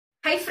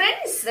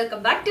Friends, welcome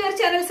back to your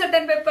channel salt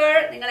and pepper.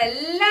 നിങ്ങൾ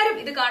എല്ലാവരും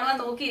ഇത് കാണുവാൻ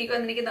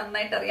നോക്കിയിരിക്കുമെന്ന് എനിക്ക്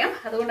നന്നായിട്ട് അറിയാം.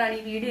 അതുകൊണ്ടാണ്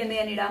ഈ വീഡിയോ എന്ന്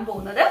ഞാൻ ഇടാൻ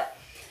പോകുന്നത്.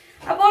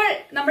 അപ്പോൾ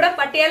നമ്മുടെ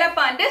പട്ടിയാല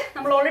പാന്റ്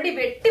നമ്മൾ ഓൾറെഡി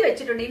വെട്ടി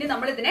വെച്ചിട്ടുണ്ട്. ഇനി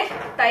നമ്മൾ ഇതിനെ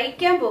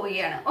തയ്ക്കാൻ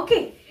പോവുകയാണ്. ഓക്കെ,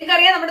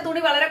 നിങ്ങൾക്കറിയാം നമ്മുടെ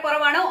തുണി വളരെ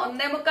കുറവാണ്.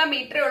 1.25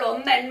 മീറ്ററേ ഉള്ളൂ,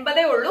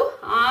 1.80 ഉള്ളൂ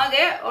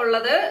ആകെ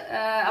ഉള്ളത്.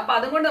 അപ്പൊ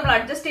അതുകൊണ്ട് നമ്മൾ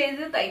അഡ്ജസ്റ്റ്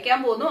ചെയ്ത് തയ്ക്കാൻ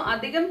പോകുന്നു.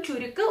 അധികം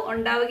ചുരുക്ക്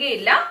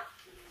ഉണ്ടാവുകയില്ല.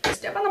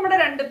 അപ്പൊ നമ്മുടെ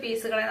 2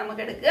 പീസുകളെ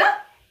നമുക്ക് എടുക്കുക.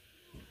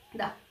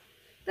 ഇതാ,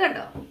 ഇത്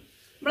കണ്ടോ,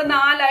 നമ്മൾ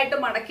 4ആയിട്ട്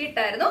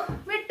മടക്കിയിട്ടായിരുന്നു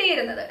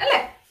വെട്ടിയിരുന്നത് അല്ലെ?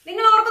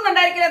 നിങ്ങൾ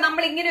ഓർക്കുന്നുണ്ടായിരിക്കില്ല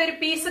നമ്മൾ ഇങ്ങനെ ഒരു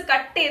പീസ്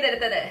കട്ട്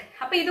ചെയ്തെടുത്തത്.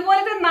 അപ്പൊ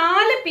ഇതുപോലത്തെ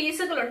 4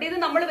 പീസുകളുണ്ട്. ഇത്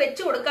നമ്മൾ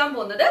വെച്ചു കൊടുക്കാൻ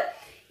പോകുന്നത്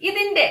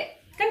ഇതിന്റെ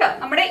കണ്ടോ,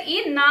 നമ്മുടെ ഈ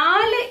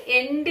 4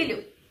 എൻഡിലും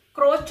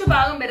ക്രോച്ച്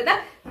ഭാഗം വരുന്ന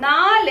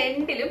 4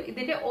 എൻഡിലും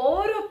ഇതിന്റെ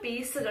ഓരോ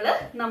പീസുകള്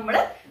നമ്മൾ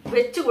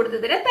വെച്ചു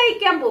കൊടുത്തതിനെ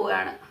തയ്ക്കാൻ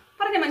പോവുകയാണ്.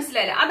 പറഞ്ഞ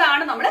മനസ്സിലായില്ല?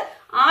 അതാണ് നമ്മൾ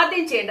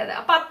ആദ്യം ചെയ്യേണ്ടത്.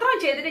 അപ്പൊ അത്രയും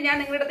ചെയ്തിട്ട് ഞാൻ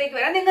നിങ്ങളുടെ അടുത്തേക്ക്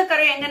വരാം.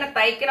 നിങ്ങൾക്കറിയാം എങ്ങനെ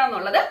തയ്ക്കണം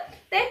എന്നുള്ളത്.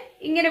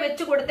 ഇങ്ങനെ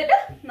വെച്ചു കൊടുത്തിട്ട്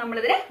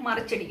നമ്മളിതിനെ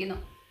മറിച്ചടിക്കുന്നു.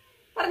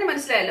 പറഞ്ഞ്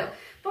മനസ്സിലായല്ലോ?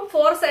 അപ്പം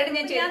 4 സൈഡ്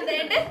ഞാൻ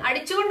ചെയ്യാനായിട്ട്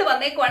അടിച്ചുകൊണ്ട്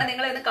വന്നേക്കുവാണ്.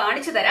 നിങ്ങളെ ഒന്ന്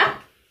കാണിച്ചു തരാം.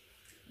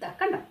 ഇതാ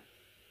കണ്ടോ,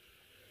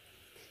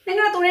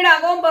 നിങ്ങളുടെ തുണിയുടെ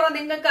അകവും പുറം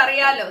നിങ്ങൾക്ക്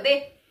അറിയാലോ.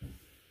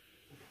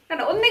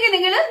 കണ്ടോ, ഒന്നുകിൽ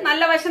നിങ്ങൾ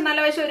നല്ല വശം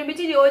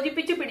ഒരുമിച്ച്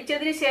യോജിപ്പിച്ച്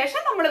പിടിച്ചതിന്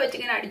ശേഷം നമ്മൾ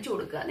വെച്ചിങ്ങനെ അടിച്ചു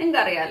കൊടുക്കുക.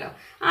 നിങ്ങൾക്ക് അറിയാലോ,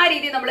 ആ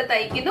രീതി നമ്മൾ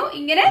തയ്ക്കുന്നു.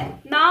 ഇങ്ങനെ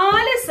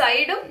 4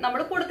 സൈഡും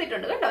നമ്മൾ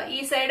കൊടുത്തിട്ടുണ്ട്. കണ്ടോ, ഈ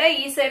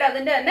സൈഡ്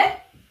അതിന്റെ തന്നെ,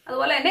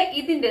 അതുപോലെ തന്നെ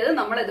ഇതിൻ്റെത്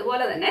നമ്മൾ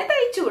ഇതുപോലെ തന്നെ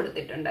തയ്ച്ചു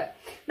കൊടുത്തിട്ടുണ്ട്.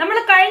 നമ്മൾ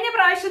കഴിഞ്ഞ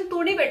പ്രാവശ്യം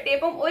തുണി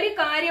വെട്ടിയപ്പം ഒരു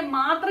കാര്യം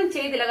മാത്രം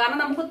ചെയ്തില്ല, കാരണം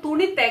നമുക്ക്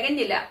തുണി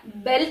തികഞ്ഞില്ല.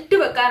 ബെൽറ്റ്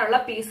വെക്കാനുള്ള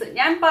പീസ്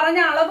ഞാൻ പറഞ്ഞ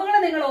അളവുകൾ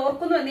നിങ്ങൾ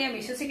ഓർക്കുന്നു എന്ന് ഞാൻ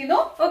വിശ്വസിക്കുന്നു.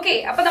 ഓക്കെ,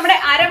 അപ്പൊ നമ്മുടെ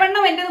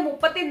അരവണ്ണം എന്റേത്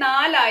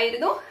 34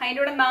 ആയിരുന്നു.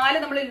 അതിന്റെ കൂടെ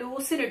 4 നമ്മൾ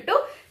ലൂസിനിട്ടു.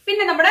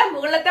 പിന്നെ നമ്മുടെ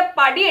മുകളിലത്തെ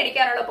പടി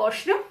അടിക്കാനുള്ള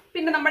പോർഷനും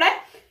പിന്നെ നമ്മുടെ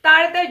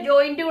താഴത്തെ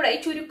ജോയിന്റ് കൂടെ, ഈ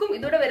ചുരുക്കും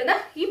ഇതൂടെ വരുന്ന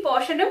ഈ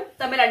പോർഷനും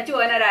തമ്മിൽ അടിച്ചു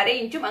പോകാൻ ഒരു 1/2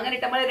 ഇഞ്ചും അങ്ങനെ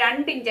ഇട്ട് നമ്മൾ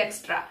 2 ഇഞ്ച്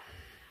എക്സ്ട്രാ.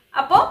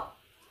 അപ്പോ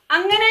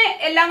അങ്ങനെ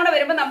എല്ലാം കൂടെ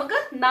വരുമ്പോ നമുക്ക്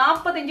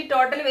 40 ഇഞ്ച്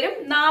ടോട്ടൽ വരും.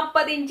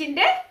 40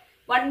 ഇഞ്ചിന്റെ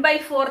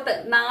 1/4,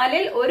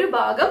 4ൽ 1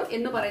 ഭാഗം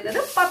എന്ന് പറയുന്നത്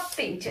 10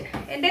 ഇഞ്ച്.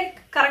 എന്റെ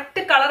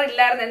കറക്റ്റ് കളർ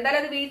ഇല്ലായിരുന്നു.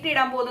 എന്തായാലും അത് വീട്ടിൽ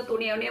ഇടാൻ പോകുന്ന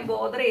തുണിയാണ്, ഞാൻ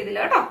ബോദർ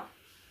ചെയ്തില്ല കേട്ടോ.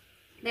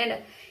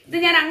 ഇത്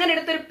ഞാൻ അങ്ങനെ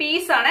എടുത്തൊരു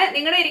പീസാണ്.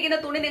 നിങ്ങളുടെ ഇരിക്കുന്ന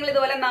തുണി നിങ്ങൾ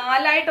ഇതുപോലെ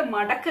 4ആയിട്ട്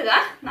മടക്കുക.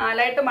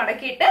 4ആയിട്ട്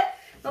മടക്കിയിട്ട്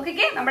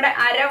നോക്കിക്കേ, നമ്മുടെ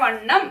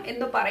അരവണ്ണം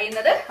എന്ന്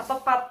പറയുന്നത് അപ്പൊ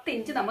 10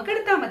 ഇഞ്ച് നമുക്ക്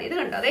എടുത്താൽ മതി. ഇത്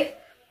കണ്ടോ,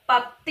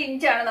 10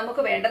 ഇഞ്ചാണ്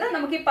നമുക്ക് വേണ്ടത്.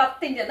 നമുക്ക് ഈ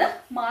 10 ഇഞ്ച് എന്ന്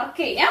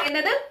മാർക്ക് ചെയ്യാം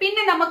എന്നത്.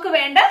 പിന്നെ നമുക്ക്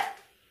വേണ്ട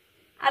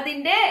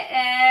അതിന്റെ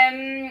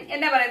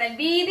എന്നാ പറയുന്നത്,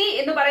 വീതി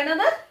എന്ന്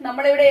പറയുന്നത്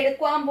നമ്മളിവിടെ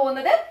എടുക്കുവാൻ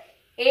പോകുന്നത്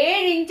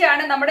 7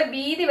 ഇഞ്ചാണ് നമ്മുടെ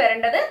വീതി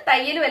വരേണ്ടത്.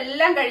 തയ്യലും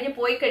എല്ലാം കഴിഞ്ഞ്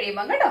പോയി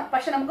കഴിയുമ്പോൾ കേട്ടോ.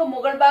 പക്ഷെ നമുക്ക്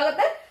മുകൾ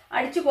ഭാഗത്ത്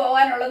അടിച്ചു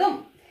പോകാനുള്ളതും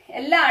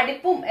എല്ലാ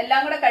അടിപ്പും എല്ലാം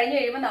കൂടെ കഴിഞ്ഞ്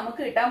കഴിയുമ്പോൾ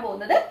നമുക്ക് കിട്ടാൻ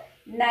പോകുന്നത്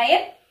 9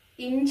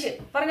 ഇഞ്ച്.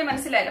 പറഞ്ഞ്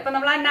മനസ്സിലായല്ലോ? അപ്പൊ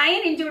നമ്മൾ ആ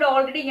 9 ഇഞ്ച് ഇവിടെ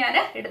ഓൾറെഡി ഞാൻ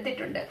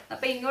എടുത്തിട്ടുണ്ട്.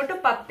 അപ്പൊ ഇങ്ങോട്ട്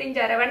 10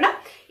 ഇഞ്ച് അരവണ്ണം,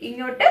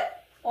 ഇങ്ങോട്ട്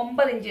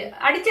 9 ഇഞ്ച്.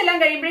 അടിച്ചെല്ലാം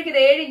കഴിയുമ്പോഴേക്കും ഇത്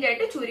 7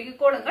 ഇഞ്ചായിട്ട്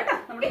ചുരുക്കിക്കോളും കേട്ടോ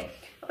നമ്മുടെ.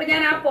 അപ്പൊ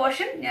ഞാൻ ആ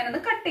പോർഷൻ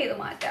ഞാനൊന്ന് കട്ട് ചെയ്ത്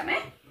മാറ്റാമേ.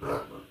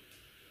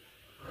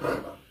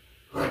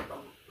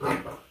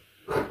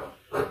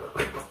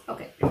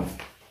 ഓക്കെ,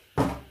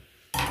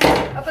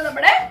 അപ്പൊ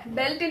നമ്മുടെ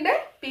ബെൽറ്റിന്റെ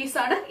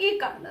പീസാണ് ഈ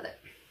കാണുന്നത്.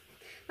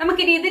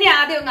 നമുക്കിനി ഇതിനെ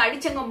ആദ്യം ഒന്ന്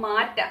അടിച്ചങ്ങ്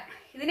മാറ്റാം.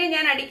 ഇതിനെ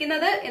ഞാൻ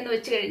അടിക്കുന്നത് എന്ന്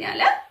വെച്ച്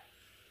കഴിഞ്ഞാല്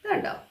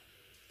ഇതുണ്ടോ,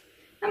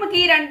 നമുക്ക്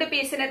ഈ 2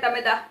 പീസിനെ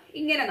തമ്മിൽ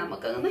ഇങ്ങനെ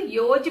നമുക്ക് ഒന്ന്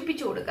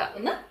യോജിപ്പിച്ചു കൊടുക്കാം,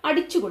 ഒന്ന്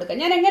അടിച്ചു കൊടുക്കാം.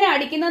 ഞാൻ എങ്ങനെ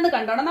അടിക്കുന്നതെന്ന്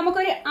കണ്ടോണം.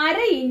 നമുക്കൊരു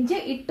 1/2 ഇഞ്ച്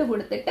ഇട്ട്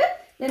കൊടുത്തിട്ട്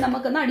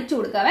നമുക്കൊന്ന് അടിച്ചു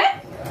കൊടുക്കാവേ.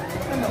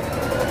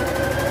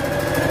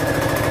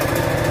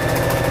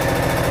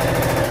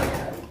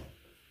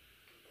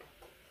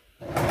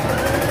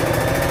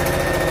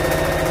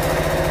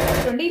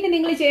 ഇനി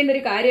നിങ്ങൾ ചെയ്യേണ്ട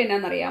ഒരു കാര്യം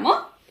എന്നാണെന്നറിയാമോ?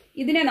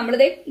 ഇതിനെ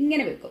നമ്മളിത്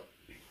ഇങ്ങനെ വെക്കും.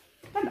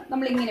 കണ്ടോ,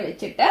 നമ്മൾ ഇങ്ങനെ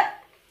വെച്ചിട്ട്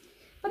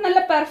അപ്പൊ നല്ല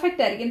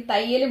പെർഫെക്റ്റ് ആയിരിക്കും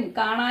തയ്യലും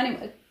കാണാനും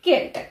ഒക്കെ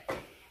ആയിട്ട്.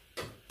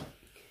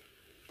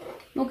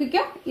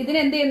 നോക്കിക്കോ,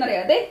 ഇതിനെന്ത്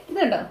ചെയ്യുന്നറിയാതെ ഇത്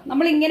കണ്ടോ,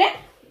 നമ്മളിങ്ങനെ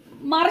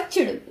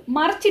മറിച്ചിടും.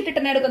 മറിച്ചിട്ടിട്ട്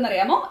തന്നെ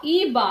എടുക്കുന്നറിയാമോ? ഈ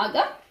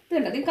ഭാഗം ഇത്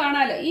കണ്ടോ, ഇത്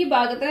കാണാലോ. ഈ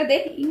ഭാഗത്തിന്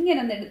ഇങ്ങനെ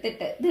ഒന്ന്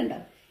എടുത്തിട്ട് ഇത് കണ്ടോ,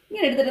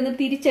 ഇങ്ങനെ എടുത്തിട്ട് ഒന്ന്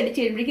തിരിച്ചടിച്ച്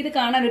കഴിയുമ്പോഴേക്കും ഇത്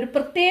കാണാൻ ഒരു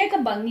പ്രത്യേക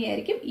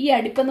ഭംഗിയായിരിക്കും ഈ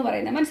അടുപ്പെന്ന്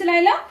പറയുന്നത്.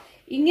 മനസ്സിലായല്ലോ?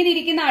 ഇങ്ങനെ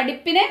ഇരിക്കുന്ന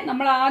അടുപ്പിനെ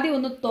നമ്മൾ ആദ്യം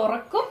ഒന്ന്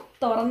തുറക്കും.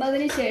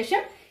 തുറന്നതിന്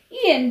ശേഷം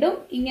ഈ എൻഡും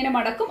ഇങ്ങനെ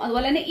മടക്കും,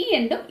 അതുപോലെ തന്നെ ഈ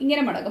എൻഡും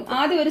ഇങ്ങനെ മടക്കും.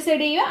 ആദ്യം ഒരു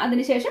സൈഡ് ചെയ്യുക,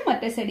 അതിനുശേഷം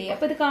മറ്റേ സൈഡ് ചെയ്യുക.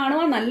 അപ്പൊ ഇത്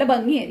കാണുവാൻ നല്ല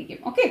ഭംഗിയായിരിക്കും.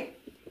 ഓക്കെ,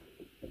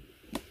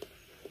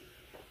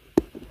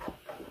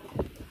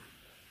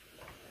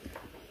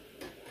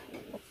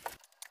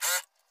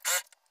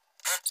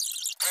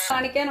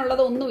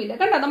 കാണിക്കാനുള്ളത് ഒന്നുമില്ല.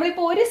 കണ്ടോ,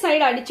 നമ്മളിപ്പോ ഒരു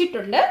സൈഡ്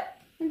അടിച്ചിട്ടുണ്ട്,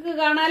 നിങ്ങൾക്ക്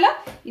കാണാലോ.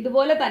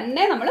 ഇതുപോലെ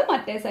തന്നെ നമ്മൾ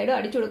മറ്റേ സൈഡ്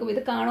അടിച്ചു കൊടുക്കും.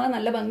 ഇത് കാണുവാൻ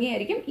നല്ല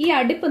ഭംഗിയായിരിക്കും. ഈ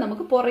അടുപ്പ്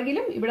നമുക്ക്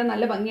പുറകിലും ഇവിടെ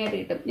നല്ല ഭംഗിയായിട്ട്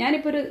കിട്ടും.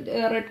 ഞാനിപ്പോ ഒരു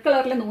റെഡ്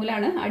കളറിലെ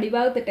നൂലാണ്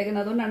അടിഭാഗത്ത്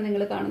ഇട്ടേക്കുന്നത്, അതുകൊണ്ടാണ്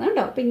നിങ്ങൾ കാണുന്നത്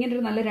കേട്ടോ. അപ്പൊ ഇങ്ങനെ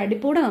ഒരു നല്ലൊരു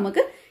അടുപ്പൂടെ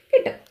നമുക്ക്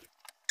കിട്ടും.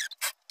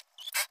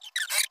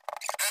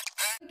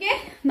 ഓക്കെ,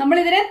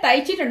 നമ്മളിതിനെ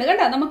തയ്ച്ചിട്ടുണ്ട്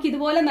കേട്ടോ. നമുക്ക്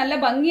ഇതുപോലെ നല്ല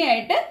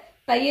ഭംഗിയായിട്ട്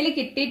തയ്യൽ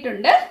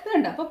കിട്ടിയിട്ടുണ്ട്. ഇത്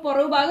കണ്ടോ, അപ്പൊ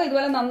പുറകു ഭാഗം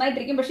ഇതുപോലെ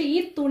നന്നായിട്ടിരിക്കും. പക്ഷെ ഈ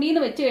തുണി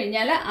എന്ന് വെച്ച്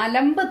കഴിഞ്ഞാൽ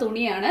അലമ്പ്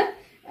തുണിയാണ്,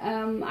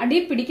 അടി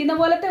പിടിക്കുന്ന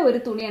പോലത്തെ ഒരു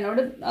തുണിയാണ്.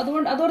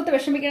 അതുകൊണ്ട് അതോർത്ത്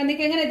വിഷമിക്കണം.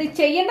 നിങ്ങൾക്ക് എങ്ങനെ ഇത്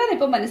ചെയ്യേണ്ടതെന്ന്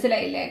ഇപ്പൊ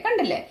മനസ്സിലായില്ലേ?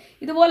 കണ്ടില്ലേ?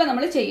 ഇതുപോലെ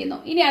നമ്മൾ ചെയ്യുന്നു.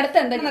 ഇനി അടുത്ത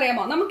എന്താണെന്ന്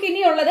അറിയാമോ? നമുക്ക്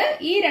ഇനിയുള്ളത്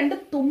ഈ 2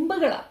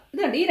 തുമ്പുകളാണ്.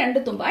 ഇതുണ്ട് ഈ 2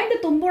 തുമ്പ്, അതിന്റെ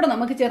തുമ്പോടെ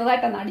നമുക്ക്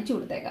ചെറുതായിട്ടൊന്ന് അടിച്ചു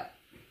കൊടുത്തേക്കാം.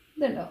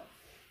 ഇതുണ്ടോ,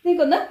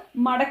 നിങ്ങൾക്കൊന്ന്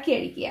മടക്കി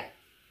അടിക്കുക.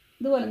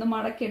 ഇതുപോലെ ഒന്ന്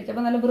മടക്കി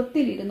അടിച്ചപ്പോൾ നല്ല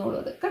വൃത്തിയിൽ ഇരുന്നോളൂ.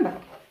 അത് കണ്ടോ,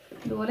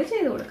 ഇതുപോലെ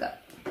ചെയ്ത് കൊടുക്കുക.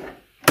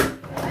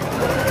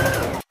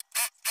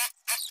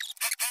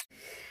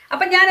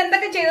 അപ്പൊ ഞാൻ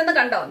എന്തൊക്കെ ചെയ്തെന്ന്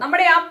കണ്ടോ?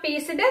 നമ്മുടെ ആ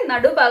പീസിന്റെ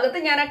നടുഭാഗത്ത്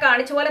ഞാൻ ആ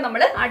കാണിച്ച പോലെ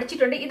നമ്മൾ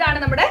അടിച്ചിട്ടുണ്ട്. ഇതാണ്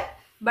നമ്മുടെ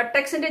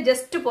ബട്ടക്സിന്റെ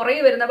ജസ്റ്റ്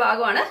പുറകെ വരുന്ന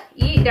ഭാഗമാണ്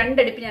ഈ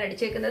 2 അടിപ്പ് ഞാൻ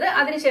അടിച്ചേക്കുന്നത്.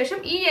 അതിനുശേഷം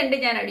ഈ എൻഡ്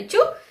ഞാൻ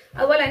അടിച്ചു,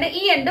 അതുപോലെ തന്നെ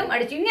ഈ എൻഡും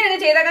അടിച്ചു. ഇങ്ങനെയൊക്കെ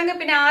ചെയ്തേക്കാമെങ്കിൽ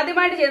പിന്നെ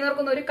ആദ്യമായിട്ട്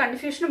ചെയ്യുന്നവർക്കൊന്നും ഒരു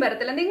കൺഫ്യൂഷനും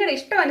വരത്തില്ല. നിങ്ങളുടെ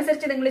ഇഷ്ടം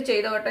അനുസരിച്ച് നിങ്ങൾ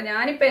ചെയ്തോ കേട്ടോ.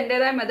 ഞാനിപ്പോൾ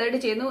എന്റേതായ മെത്തേഡ്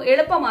ചെയ്യുന്നു,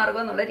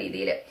 എളുപ്പമാർഗം എന്നുള്ള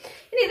രീതിയിൽ.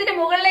 ഇനി ഇതിന്റെ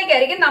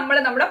മുകളിലേക്കായിരിക്കും നമ്മൾ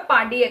നമ്മുടെ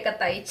പടിയൊക്കെ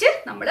തയ്ച്ച്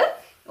നമ്മൾ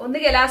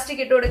ഒന്നുകിൽ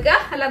എലാസ്റ്റിക് ഇട്ട് കൊടുക്കുക,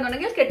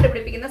 അല്ലാന്നുണ്ടെങ്കിൽ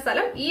കെട്ടിപ്പിടിപ്പിക്കുന്ന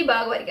സ്ഥലം ഈ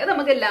ഭാഗമായിരിക്കും. അത്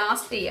നമുക്ക്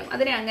ലാസ്റ്റ് ചെയ്യാം,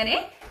 അതിനെ അങ്ങനെ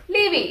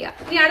ലീവ് ചെയ്യുക.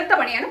 ഇനി അടുത്ത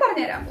പണിയാണ്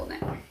പറഞ്ഞുതരാൻ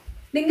പോകുന്നത്.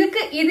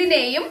 നിങ്ങൾക്ക്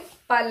ഇതിനെയും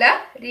പല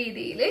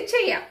രീതിയിൽ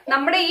ചെയ്യാം.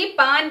 നമ്മുടെ ഈ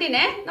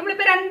പാന്റിനെ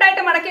നമ്മളിപ്പോ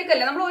 2ആയിട്ട്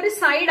മടക്കിയൊക്കെയല്ലേ, നമ്മൾ ഒരു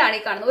സൈഡാണ്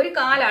ഈ കാണുന്നത്, ഒരു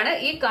കാലാണ്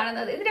ഈ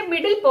കാണുന്നത്. ഇതിന്റെ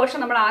മിഡിൽ പോർഷൻ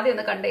നമ്മൾ ആദ്യം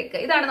ഒന്ന് കണ്ടേക്കുക.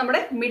 ഇതാണ്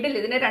നമ്മുടെ മിഡിൽ.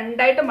 ഇതിനെ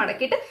 2ആയിട്ട്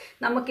മടക്കിയിട്ട്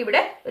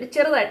നമുക്കിവിടെ ഒരു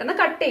ചെറുതായിട്ടൊന്ന്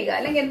കട്ട് ചെയ്യുക,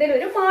 അല്ലെങ്കിൽ എന്തെങ്കിലും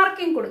ഒരു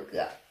മാർക്കിംഗ്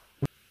കൊടുക്കുക.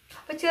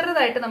 അപ്പൊ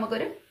ചെറുതായിട്ട്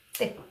നമുക്കൊരു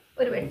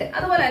വെട്ട്.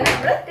 അതുപോലെ തന്നെ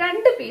നമ്മൾ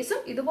 2 പീസും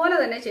ഇതുപോലെ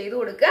തന്നെ ചെയ്തു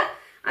കൊടുക്കുക.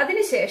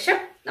 അതിനുശേഷം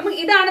നമുക്ക്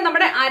ഇതാണ്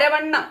നമ്മുടെ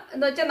അരവണ്ണം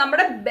എന്ന് വെച്ചാൽ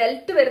നമ്മുടെ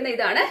ബെൽറ്റ് വരുന്ന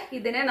ഇതാണ്.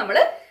 ഇതിനെ നമ്മൾ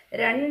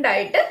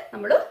 2ആയിട്ട്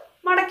നമ്മൾ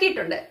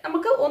മടക്കിയിട്ടുണ്ട്.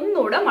 നമുക്ക്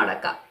ഒന്നുകൂടെ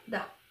മടക്കാം.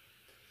 ഇതാ,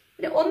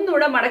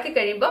 ഒന്നുകൂടെ മടക്കി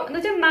കഴിയുമ്പോൾ എന്ന്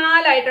വെച്ചാൽ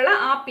 4ആയിട്ടുള്ള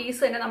ആ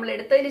പീസ് തന്നെ നമ്മൾ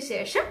എടുത്തതിന്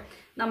ശേഷം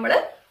നമ്മൾ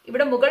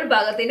ഇവിടെ മുകൾ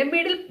ഭാഗത്തിന്റെ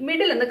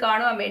മിഡിൽ എന്ന്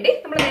കാണുവാൻ വേണ്ടി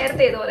നമ്മൾ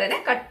നേരത്തെ ഇതുപോലെ തന്നെ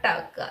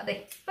കട്ടാക്കുക. അതെ,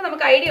 ഇപ്പൊ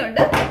നമുക്ക് ഐഡിയ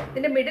ഉണ്ട്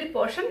ഇതിന്റെ മിഡിൽ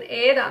പോർഷൻ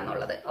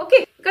ഏതാന്നുള്ളത്. ഓക്കെ,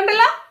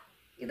 കണ്ടല്ലോ.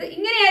 ഇത്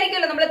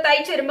ഇങ്ങനെയായിരിക്കുമല്ലോ നമ്മൾ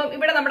തയ്ച്ചു വരുമ്പം.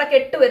 ഇവിടെ നമ്മുടെ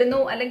കെട്ട് വരുന്നു,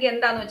 അല്ലെങ്കിൽ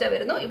എന്താന്ന് വെച്ചാൽ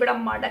വരുന്നു, ഇവിടെ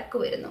മടക്ക്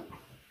വരുന്നു.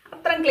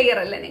 അത്രയും ക്ലിയർ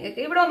അല്ലേ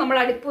നിങ്ങൾക്ക്? ഇവിടെ നമ്മൾ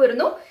അടിപ്പ്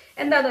വരുന്നു,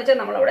 എന്താന്ന് വെച്ചാൽ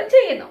നമ്മളവിടെ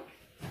ചെയ്യുന്നു.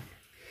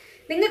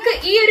 നിങ്ങൾക്ക്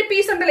ഈ ഒരു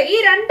പീസ് ഉണ്ടല്ലോ, ഈ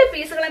 2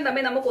 പീസുകളെയും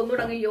തമ്മിൽ നമുക്ക്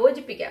ഒന്നുകൂടെ അങ്ങ്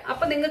യോജിപ്പിക്കാം.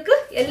 അപ്പൊ നിങ്ങൾക്ക്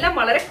എല്ലാം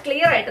വളരെ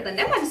ക്ലിയർ ആയിട്ട്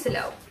തന്നെ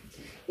മനസ്സിലാവും.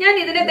 ഞാൻ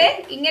ഇതിനെ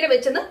ഇങ്ങനെ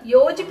വെച്ചൊന്ന്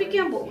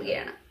യോജിപ്പിക്കാൻ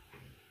പോവുകയാണ്.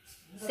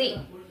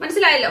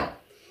 മനസ്സിലായല്ലോ?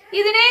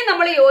 ഇതിനെ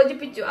നമ്മൾ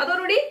യോജിപ്പിച്ചു.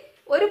 അതോടുകൂടി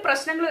ഒരു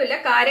പ്രശ്നങ്ങളും ഇല്ല,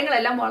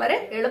 കാര്യങ്ങളെല്ലാം വളരെ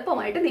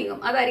എളുപ്പമായിട്ട് നീങ്ങും.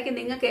 അതായിരിക്കും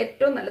നിങ്ങൾക്ക്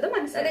ഏറ്റവും നല്ലത്.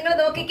 മനസ്സിലായി? നിങ്ങൾ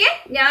നോക്കിക്കേ,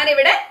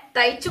 ഞാനിവിടെ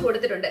തയ്ച്ചു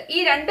കൊടുത്തിട്ടുണ്ട്. ഈ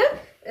 2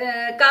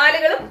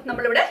 കാലുകളും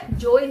നമ്മളിവിടെ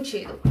ജോയിൻ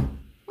ചെയ്തു.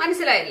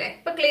 മനസ്സിലായില്ലേ?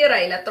 ഇപ്പൊ ക്ലിയർ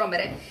ആയില്ല അത്രയും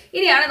വരെ.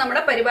 ഇനിയാണ്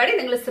നമ്മുടെ പരിപാടി.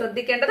 നിങ്ങൾ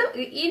ശ്രദ്ധിക്കേണ്ടത്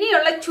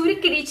ഇനിയുള്ള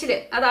ചുരുക്കിടിച്ചില്,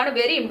 അതാണ്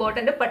വെരി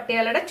ഇമ്പോർട്ടന്റ്.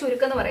 പട്ടിയാലയുടെ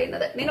ചുരുക്കം എന്ന്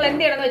പറയുന്നത് നിങ്ങൾ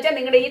എന്ത് ചെയ്യണമെന്ന് വെച്ചാൽ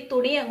നിങ്ങളുടെ ഈ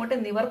തുണി അങ്ങോട്ട്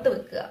നിവർത്ത്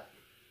വെക്കുക.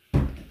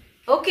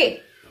 ഓക്കെ,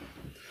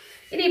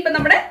 ഇനിയിപ്പൊ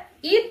നമ്മുടെ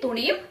ഈ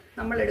തുണിയും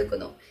നമ്മൾ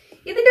എടുക്കുന്നു.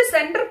 ഇതിന്റെ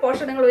സെന്റർ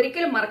പോർഷൻ നിങ്ങൾ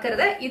ഒരിക്കലും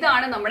മറക്കരുത്.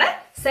 ഇതാണ് നമ്മുടെ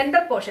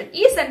സെന്റർ പോർഷൻ.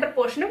 ഈ സെന്റർ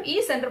പോർഷനും ഈ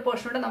സെന്റർ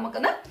പോർഷനോട്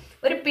നമുക്കൊന്ന്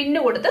ഒരു പിന്ന്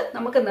കൊടുത്ത്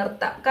നമുക്ക്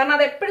നിർത്താം. കാരണം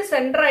അത് എപ്പോഴും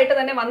സെന്റർ ആയിട്ട്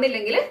തന്നെ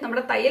വന്നില്ലെങ്കിൽ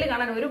നമ്മുടെ തയ്യൽ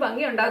കാണാൻ ഒരു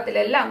ഭംഗി ഉണ്ടാകത്തില്ല.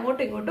 എല്ലാം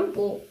അങ്ങോട്ടും ഇങ്ങോട്ടും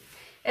പോവും.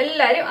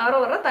 എല്ലാവരും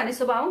അവരവരുടെ തനി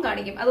സ്വഭാവം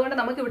കാണിക്കും. അതുകൊണ്ട്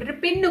നമുക്ക് ഇവിടെ ഒരു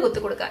പിന്ന് കുത്തി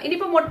കൊടുക്കാം.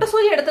 ഇനിയിപ്പോ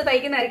മൊട്ടസൂചി എടുത്ത്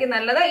തയ്ക്കുന്നതായിരിക്കും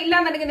നല്ലത്.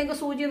 ഇല്ലാന്നുണ്ടെങ്കിൽ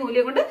നിങ്ങൾക്ക് സൂചി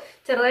നൂലിയും കൊണ്ട്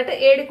ചെറുതായിട്ട്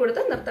ഏടി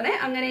കൊടുത്ത് നിർത്തണേ.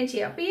 അങ്ങനെയും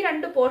ചെയ്യാം. അപ്പൊ ഈ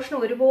 2 പോർഷനും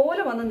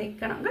ഒരുപോലെ വന്ന്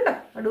നിൽക്കണം. കണ്ടോ?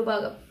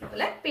 നടുഭാഗം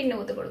പോലെ പിന്ന്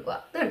കുത്തി കൊടുക്കുക.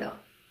 ഇത് കണ്ടോ?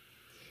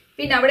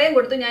 പിന്നെ അവിടെയും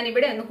കൊടുത്തു. ഞാൻ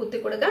ഇവിടെ ഒന്ന് കുത്തി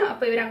കൊടുക്കാം.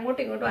 അപ്പൊ ഇവർ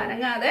അങ്ങോട്ടും ഇങ്ങോട്ടും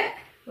അനങ്ങാതെ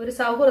ഒരു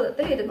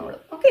സൗഹൃദത്തിൽ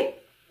ഇരുന്നോളും. ഓക്കെ,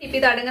 ഇപ്പൊ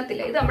ഇത്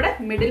അടങ്ങത്തില്ല. ഇത് നമ്മുടെ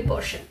മിഡിൽ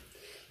പോർഷൻ.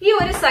 ഈ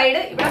ഒരു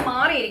സൈഡ് ഇവിടെ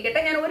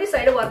മാറിയിരിക്കട്ടെ. ഞാൻ ഒരു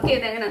സൈഡ് വർക്ക്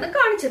ചെയ്ത് എങ്ങനെയാണെന്ന്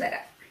കാണിച്ചു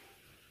തരാം.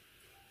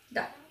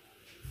 ഇതാ,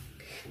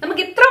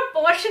 നമുക്ക് ഇത്ര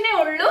പോർഷനേ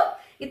ഉള്ളൂ.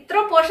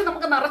 ഇത്ര പോർഷൻ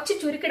നമുക്ക് നിറച്ച്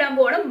ചുരുക്കിടാൻ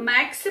പോവാണ്.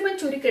 മാക്സിമം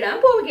ചുരുക്കിടാൻ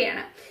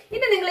പോവുകയാണ്.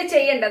 ഇനി നിങ്ങൾ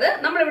ചെയ്യേണ്ടത്,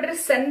 നമ്മളിവിടെ ഒരു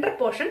സെന്റർ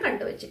പോർഷൻ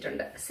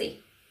കണ്ടുവച്ചിട്ടുണ്ട്.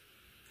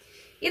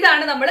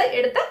 ഇതാണ് നമ്മൾ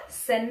എടുത്ത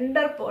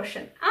സെന്റർ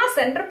പോർഷൻ. ആ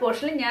സെന്റർ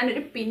പോർഷനിൽ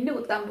ഞാനൊരു പിന്ന്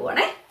കുത്താൻ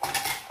പോവാണേ.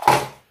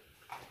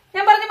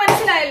 ഞാൻ പറഞ്ഞ്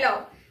മനസ്സിലായല്ലോ?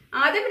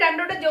 ആദ്യം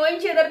 2 ജോയിൻ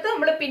ചെയ്തെടുത്ത്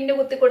നമ്മൾ പിന്ന്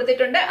കുത്തി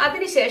കൊടുത്തിട്ടുണ്ട്.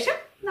 അതിനുശേഷം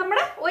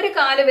നമ്മുടെ ഒരു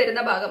കാല്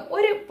വരുന്ന ഭാഗം,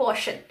 ഒരു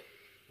പോർഷൻ,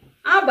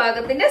 ആ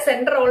ഭാഗത്തിന്റെ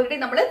സെന്റർ ഓൾറെഡി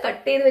നമ്മൾ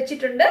കട്ട് ചെയ്ത്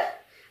വെച്ചിട്ടുണ്ട്.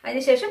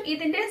 അതിനുശേഷം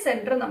ഇതിന്റെ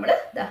സെന്റർ നമ്മൾ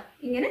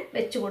ഇങ്ങനെ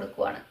വെച്ചു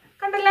കൊടുക്കുവാണ്.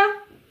 കണ്ടല്ലോ?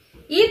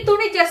 ഈ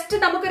തുണി ജസ്റ്റ്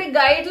നമുക്കൊരു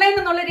ഗൈഡ് ലൈൻ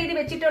എന്നുള്ള രീതി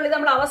വെച്ചിട്ടുള്ളത്.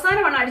 നമ്മൾ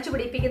അവസാനമാണ് അടിച്ചു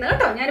പിടിപ്പിക്കുന്നത്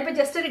കേട്ടോ. ഞാനിപ്പോ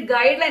ജസ്റ്റ് ഒരു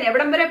ഗൈഡ് ലൈൻ,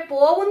 എവിടം വരെ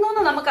പോകുന്നു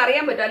എന്ന് നമുക്ക്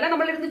അറിയാൻ പറ്റും. അല്ല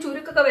നമ്മളിരുന്ന്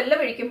ചുരുക്കൊക്കെ വല്ല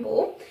വഴിക്കും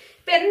പോവും.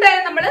 ഇപ്പൊ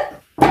എന്തായാലും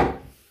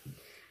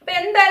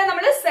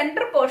നമ്മള്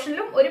സെന്റർ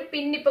പോർഷനിലും ഒരു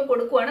പിന്നിപ്പം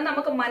കൊടുക്കുവാണ്,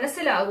 നമുക്ക്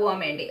മനസ്സിലാകുവാൻ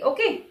വേണ്ടി.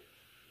 ഓക്കെ,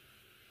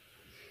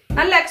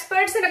 നല്ല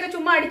എക്സ്പേർട്സിനൊക്കെ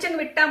ചുമ്മാ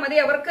അടിച്ചങ്ങ് വിട്ടാൽ മതി.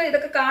 അവർക്ക്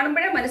ഇതൊക്കെ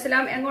കാണുമ്പോഴേ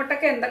മനസ്സിലാവും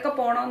എങ്ങോട്ടൊക്കെ എന്തൊക്കെ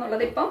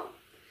പോണോന്നുള്ളത്. ഇപ്പൊ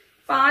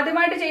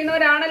ആദ്യമായിട്ട്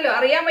ചെയ്യുന്നവരാണല്ലോ,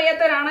 അറിയാൻ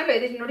വയ്യാത്തവരാണല്ലോ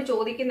ഇത് എന്നോട്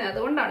ചോദിക്കുന്നത്.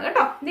 അതുകൊണ്ടാണ്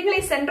കേട്ടോ. നിങ്ങൾ ഈ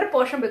സെന്റർ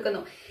പോർഷൻ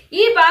വെക്കുന്നു.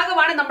 ഈ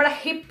ഭാഗമാണ് നമ്മുടെ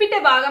ഹിപ്പിന്റെ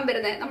ഭാഗം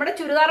വരുന്നത്. നമ്മുടെ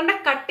ചുരിദാറിന്റെ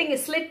കട്ടിങ്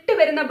സ്ലിറ്റ്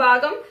വരുന്ന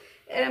ഭാഗം.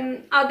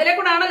 അതിലെ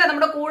കൂടാണല്ലോ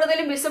നമ്മുടെ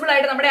കൂടുതലും വിസിബിൾ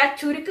ആയിട്ട് നമ്മുടെ ആ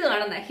ചുരുക്ക്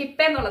കാണുന്നത്.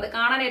 ഹിപ്പ് എന്നുള്ളത്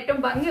കാണാൻ ഏറ്റവും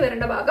ഭംഗി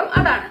വരേണ്ട ഭാഗം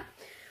അതാണ്.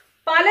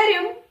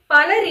 പലരും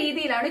പല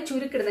രീതിയിലാണ്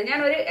ചുരുക്കിടുന്നത്. ഞാൻ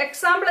ഒരു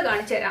എക്സാമ്പിൾ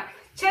കാണിച്ചു തരാം.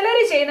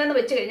 ചിലര് ചെയ്യുന്നതെന്ന്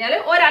വെച്ച് കഴിഞ്ഞാൽ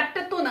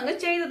ഒരറ്റത്തുനിന്ന് അങ്ങ്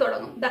ചെയ്തു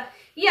തുടങ്ങും.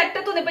 ഈ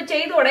അറ്റത്തുനിന്ന് ഇപ്പൊ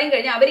ചെയ്തു തുടങ്ങി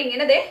കഴിഞ്ഞാൽ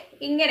അവരിങ്ങനെ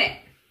ഇങ്ങനെ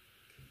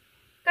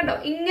കണ്ടോ,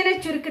 ഇങ്ങനെ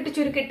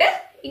ചുരുക്കിട്ട്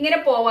ഇങ്ങനെ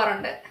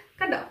പോവാറുണ്ട്.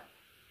 കണ്ടോ?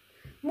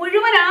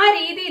 മുഴുവൻ ആ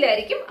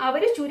രീതിയിലായിരിക്കും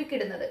അവര്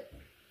ചുരുക്കിടുന്നത്.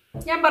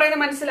 ഞാൻ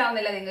പറയുന്നത്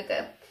മനസ്സിലാവുന്നില്ല നിങ്ങൾക്ക്?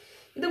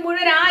 ഇത്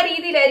മുഴുവൻ ആ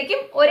രീതിയിലായിരിക്കും,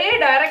 ഒരേ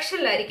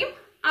ഡയറക്ഷനിലായിരിക്കും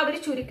അവര്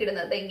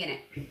ചുരുക്കിടുന്നത്. ഇങ്ങനെ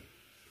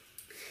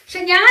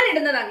പക്ഷെ ഞാൻ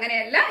ഇടുന്നത്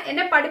അങ്ങനെയല്ല,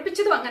 എന്നെ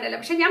പഠിപ്പിച്ചതും അങ്ങനെയല്ല.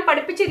 പക്ഷെ ഞാൻ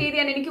പഠിപ്പിച്ച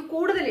രീതിയാണ് എനിക്ക്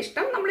കൂടുതൽ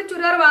ഇഷ്ടം. നമ്മൾ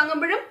ചുരിദാർ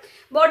വാങ്ങുമ്പോഴും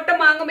ബോട്ടം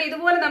വാങ്ങുമ്പോൾ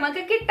ഇതുപോലെ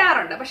നമുക്ക്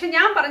കിട്ടാറുണ്ട്. പക്ഷെ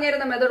ഞാൻ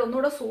പറഞ്ഞിരുന്ന മെത്തേഡ്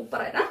ഒന്നുകൂടെ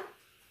സൂപ്പറാണ്.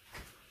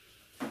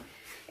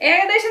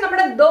 ഏകദേശം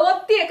നമ്മുടെ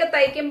ധോത്തിയൊക്കെ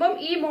തയ്ക്കുമ്പം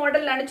ഈ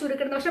മോഡലിലാണ്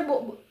ചുരുക്കിടുന്നത്. പക്ഷെ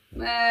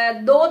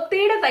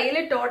ധോത്തിയുടെ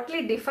തയ്യല്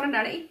ടോട്ടലി ഡിഫറെന്റ്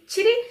ആണ്.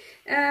 ഇച്ചിരി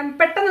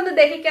പെട്ടെന്നൊന്ന്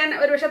ദഹിക്കാൻ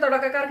ഒരു പക്ഷെ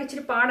തുടക്കക്കാർക്ക്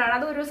ഇച്ചിരി പാടാണ്.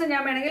 അത് ഒരു ദിവസം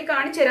ഞാൻ വേണമെങ്കിൽ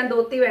കാണിച്ചു തരാം,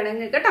 ധോത്തി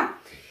വേണമെങ്കിൽ കേട്ടോ.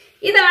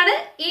 ഇതാണ്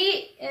ഈ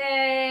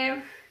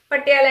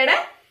പട്ടിയാലയുടെ,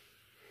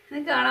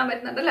 കാണാൻ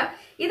പറ്റുന്നുണ്ടല്ലോ,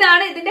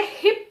 ഇതാണ് ഇതിന്റെ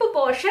ഹിപ്പ്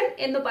പോർഷൻ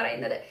എന്ന്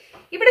പറയുന്നത്.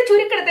 ഇവിടെ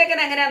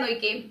ചുരുക്കെടുത്തേക്കുന്നത് എങ്ങനെയാന്ന്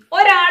നോക്കിയേ,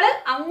 ഒരാള്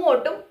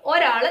അങ്ങോട്ടും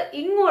ഒരാള്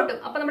ഇങ്ങോട്ടും.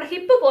 അപ്പൊ നമ്മുടെ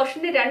ഹിപ്പ്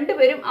പോർഷന്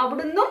രണ്ടുപേരും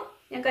അവിടുന്നും,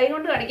 ഞാൻ കൈ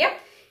കൊണ്ട് കാണിക്കാം,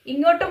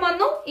 ഇങ്ങോട്ടും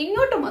വന്നു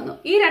ഇങ്ങോട്ടും വന്നു.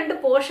 ഈ രണ്ട്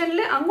പോർഷനിൽ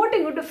അങ്ങോട്ടും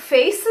ഇങ്ങോട്ടും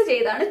ഫേസ്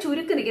ചെയ്താണ്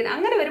ചുരുക്ക് നിൽക്കുന്നത്.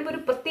 അങ്ങനെ വരുമ്പോൾ ഒരു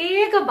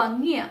പ്രത്യേക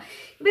ഭംഗിയാണ്.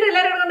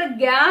 ഇവരെല്ലാവരും കൊണ്ട്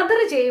ഗ്യാദർ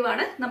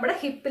ചെയ്യുവാണ് നമ്മുടെ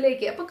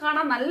ഹിപ്പിലേക്ക്. അപ്പൊ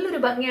കാണാൻ നല്ലൊരു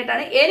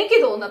ഭംഗിയായിട്ടാണ് എനിക്ക്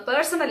തോന്നുന്നത്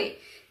പേഴ്സണലി.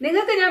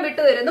 നിങ്ങൾക്ക് ഞാൻ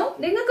വിട്ടുതരുന്നു.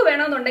 നിങ്ങൾക്ക്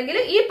വേണമെന്നുണ്ടെങ്കിൽ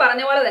ഈ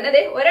പറഞ്ഞ പോലെ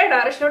തന്നെ ഒരേ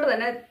ഡയറക്ഷനിലോട്ട്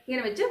തന്നെ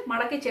ഇങ്ങനെ വെച്ച്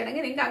മടക്കി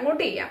ചെയ്യണമെങ്കിൽ നിങ്ങൾക്ക്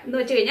അങ്ങോട്ട് ചെയ്യാം. എന്ന്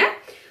വെച്ച് കഴിഞ്ഞാൽ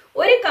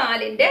ഒരു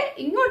കാലിന്റെ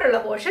ഇങ്ങോട്ടുള്ള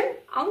പോർഷൻ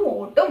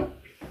അങ്ങോട്ടും,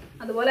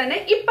 അതുപോലെ തന്നെ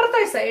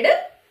ഇപ്പുറത്തെ സൈഡ്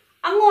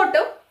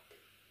അങ്ങോട്ടും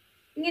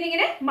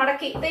ഇങ്ങനെ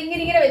മടക്കി, ഇത്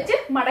ഇങ്ങനെ വെച്ച്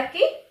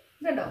മടക്കി,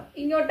 ഇതുണ്ടോ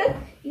ഇങ്ങോട്ട്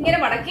ഇങ്ങനെ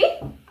മടക്കി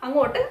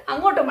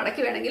അങ്ങോട്ടും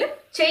മടക്കി വേണമെങ്കിലും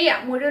ചെയ്യാം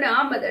മുഴുവൻ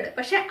ആ മെത്തേഡ്.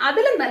 പക്ഷെ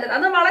അതിലും നല്ലത്,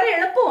 അത് വളരെ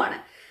എളുപ്പമാണ്,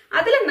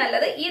 അതിലും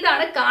നല്ലത്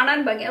ഇതാണ് കാണാൻ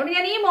ഭംഗി. അതുകൊണ്ട്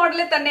ഞാൻ ഈ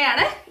മോഡലിൽ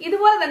തന്നെയാണ്,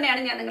 ഇതുപോലെ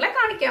തന്നെയാണ് ഞാൻ നിങ്ങളെ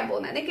കാണിക്കാൻ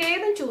പോകുന്നത്. നിങ്ങൾക്ക്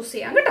ഏതും ചൂസ്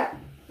ചെയ്യാം കേട്ടോ.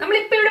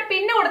 നമ്മളിപ്പോ ഇവിടെ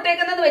പിന്നെ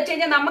കൊടുത്തേക്കുന്നത് വെച്ച്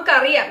കഴിഞ്ഞാൽ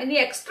നമുക്കറിയാം ഇനി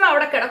എക്സ്ട്രാ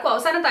അവിടെ കിടക്കും.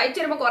 അവസാനം തയ്ച്ചു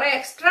വരുമ്പോൾ കുറെ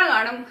എക്സ്ട്രാ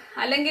കാണും,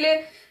 അല്ലെങ്കിൽ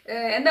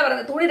എന്താ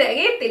പറയുന്നത്, തുണി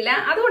തികയത്തില്ല.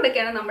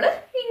 അതുകൊണ്ടൊക്കെയാണ് നമ്മൾ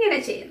ഇങ്ങനെ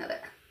ചെയ്യുന്നത്.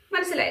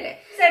 മനസ്സിലായില്ലേ?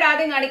 സൈഡ്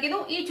ആദ്യം കാണിക്കുന്നു.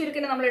 ഈ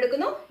ചുരുക്കിനെ നമ്മൾ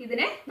എടുക്കുന്നു,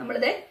 ഇതിനെ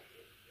നമ്മളിത്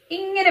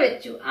ഇങ്ങനെ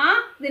വെച്ചു, ആ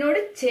ഇതിനോട്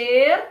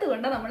ചേർത്ത്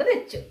കൊണ്ട് നമ്മൾ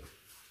വെച്ചു.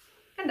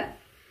 കണ്ട,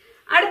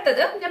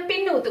 അടുത്തത് ഞാൻ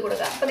പിന്ന് കുത്തി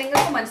കൊടുക്കാം. അപ്പൊ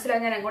നിങ്ങൾക്ക്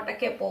മനസ്സിലാവും ഞാൻ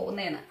എങ്ങോട്ടൊക്കെയാ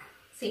പോകുന്നതെന്ന്.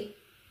 സി,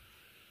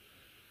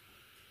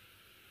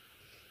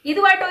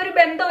 ഇതുമായിട്ട് ഒരു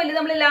ബന്ധമില്ല,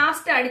 നമ്മൾ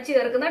ലാസ്റ്റ് അടിച്ചു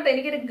ചേർക്കുന്ന കേട്ടോ.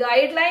 എനിക്കൊരു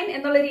ഗൈഡ് ലൈൻ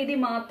എന്നുള്ള രീതി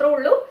മാത്രമേ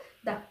ഉള്ളൂ.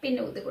 ഇതാ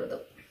പിന്ന് കുത്തി കൊടുത്തു,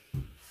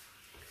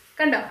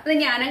 കണ്ടോ, അത്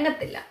ഞാൻ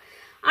അനങ്ങത്തില്ല.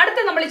 അടുത്ത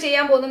നമ്മൾ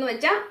ചെയ്യാൻ പോകുന്നതെന്ന്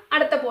വെച്ചാൽ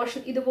അടുത്ത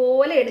പോർഷൻ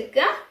ഇതുപോലെ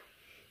എടുക്കുക.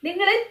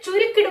 നിങ്ങൾ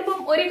ചുരുക്കിടുമ്പം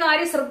ഒരു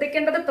കാര്യം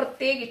ശ്രദ്ധിക്കേണ്ടത്,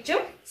 പ്രത്യേകിച്ചും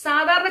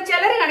സാധാരണ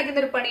ചിലർ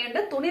കാണിക്കുന്ന ഒരു പണിയുണ്ട്,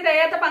 തുണി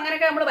തയ്യാത്തപ്പോൾ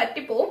അങ്ങനെയൊക്കെ നമ്മൾ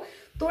പറ്റിപ്പോവും.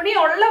 തുണി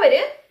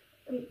ഉള്ളവര്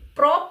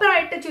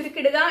പ്രോപ്പറായിട്ട്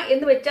ചുരുക്കിടുക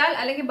എന്ന് വെച്ചാൽ,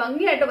 അല്ലെങ്കിൽ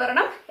ഭംഗിയായിട്ട്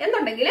വരണം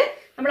എന്നുണ്ടെങ്കിൽ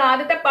നമ്മൾ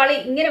ആദ്യത്തെ പാളി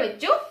ഇങ്ങനെ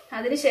വെച്ചു,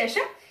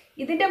 അതിനുശേഷം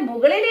ഇതിന്റെ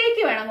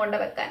മുകളിലേക്ക് വേണം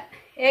കൊണ്ടുവെക്കാൻ.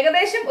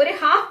 ഏകദേശം ഒരു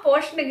ഹാഫ്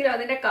പോർഷനെങ്കിലും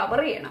അതിന്റെ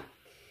കവർ ചെയ്യണം.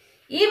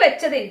 ഈ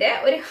വെച്ചതിന്റെ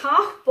ഒരു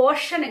ഹാഫ്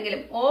പോർഷൻ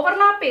എങ്കിലും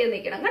ഓവർലാപ്പ് ചെയ്ത്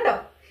നിൽക്കണം കേട്ടോ.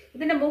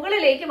 ഇതിന്റെ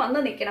മുകളിലേക്ക് വന്ന്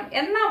നിൽക്കണം.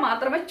 എന്നാൽ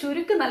മാത്രമേ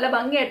ചുരുക്ക് നല്ല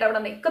ഭംഗിയായിട്ട് അവിടെ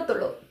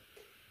നിൽക്കത്തുള്ളൂ.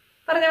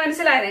 പറഞ്ഞ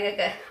മനസ്സിലായോ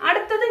നിങ്ങൾക്ക്?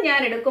 അടുത്തത് ഞാൻ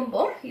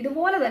എടുക്കുമ്പോൾ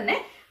ഇതുപോലെ തന്നെ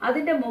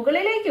അതിന്റെ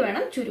മുകളിലേക്ക്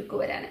വേണം ചുരുക്ക്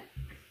വരാൻ.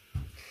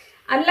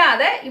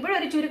 അല്ലാതെ ഇവിടെ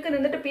ഒരു ചുരുക്ക്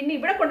നിന്നിട്ട് പിന്നെ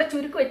ഇവിടെ കൊണ്ട്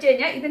ചുരുക്ക് വെച്ച്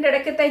കഴിഞ്ഞാൽ ഇതിന്റെ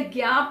ഇടയ്ക്കത്തെ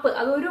ഗ്യാപ്പ്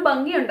അതൊരു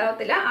ഭംഗി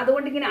ഉണ്ടാകത്തില്ല.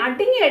 അതുകൊണ്ട് ഇങ്ങനെ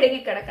അടുങ്ങി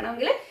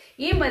കിടക്കണമെങ്കിൽ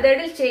ഈ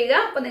മെത്തേഡിൽ ചെയ്യുക.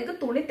 അപ്പൊ നിങ്ങൾക്ക്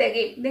തുണി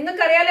തികയും.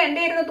 നിങ്ങൾക്കറിയാലോ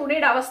എന്റെ ഇരുന്ന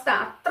തുണിയുടെ അവസ്ഥ,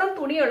 അത്ര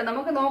തുണിയുള്ളൂ.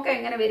 നമുക്ക് നോക്കാം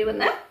എങ്ങനെ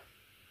വരുമെന്ന്.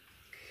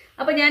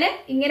 അപ്പൊ ഞാൻ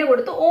ഇങ്ങനെ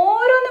കൊടുത്തു,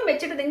 ഓരോന്നും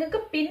വെച്ചിട്ട് നിങ്ങൾക്ക്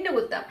പിന്ന്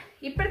കുത്താം.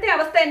 ഇപ്പോഴത്തെ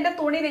അവസ്ഥ എന്റെ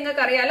തുണി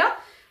നിങ്ങൾക്ക് അറിയാലോ,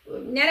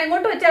 ഞാൻ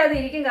എങ്ങോട്ട് വെച്ചാൽ അത്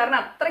ഇരിക്കും, കാരണം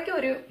അത്രയ്ക്ക്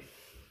ഒരു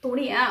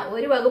തുണിയാ,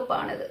 ഒരു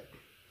വകുപ്പാണിത്.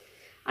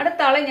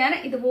 അടുത്ത ആളെ ഞാൻ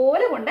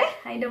ഇതുപോലെ കൊണ്ട്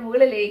അതിന്റെ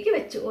മുകളിലേക്ക്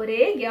വെച്ചു.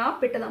 ഒരേ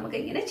ഗ്യാപ്പ് ഇട്ട് നമുക്ക്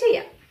ഇങ്ങനെ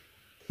ചെയ്യാം.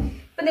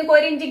 ഇപ്പൊ നിങ്ങൾക്ക്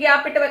 1 ഇഞ്ച്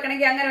ഗ്യാപ്പ് ഇട്ട്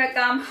വെക്കണമെങ്കിൽ അങ്ങനെ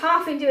വെക്കാം,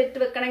 ഹാഫ് ഇഞ്ച് വിട്ട്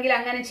വെക്കണമെങ്കിൽ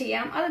അങ്ങനെ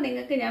ചെയ്യാം. അത്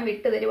നിങ്ങൾക്ക് ഞാൻ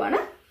വിട്ടു തരുവാണ്.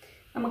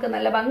 നമുക്ക്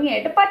നല്ല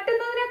ഭംഗിയായിട്ട്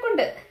പറ്റുന്നതിനെ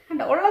കൊണ്ട്,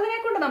 കണ്ടോ, ഉള്ളതിനെ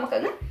കൊണ്ട്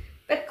നമുക്കങ്ങ്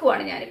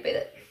വെക്കുവാണ് ഞാനിപ്പോ.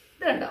 ഇത്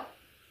കണ്ടോ,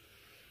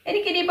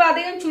 എനിക്കിനിയിപ്പോ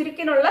അധികം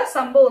ചുരുക്കിനുള്ള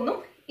സംഭവമൊന്നും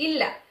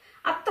ഇല്ല,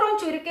 അത്രയും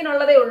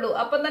ചുരുക്കിനുള്ളതേ ഉള്ളൂ.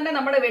 അപ്പം തന്നെ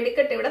നമ്മുടെ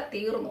വെടിക്കെട്ട് ഇവിടെ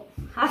തീർന്നു.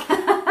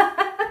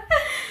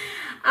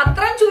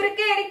 അത്രയും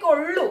ചുരുക്കേ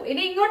എനിക്കുള്ളൂ.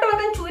 ഇനി ഇങ്ങോട്ട്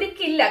വെക്കാൻ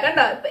ചുരുക്കില്ല.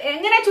 കണ്ടോ,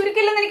 എങ്ങനെ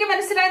ചുരുക്കില്ലെന്ന് എനിക്ക്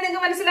മനസ്സിലായത്,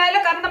 നിങ്ങൾക്ക്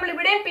മനസ്സിലായല്ലോ. കാരണം നമ്മൾ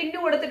ഇവിടെയും പിന്നു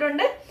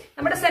കൊടുത്തിട്ടുണ്ട്,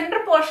 നമ്മുടെ സെന്റർ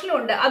പോർഷനിലും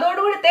ഉണ്ട്.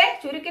 അതോടുകൂടി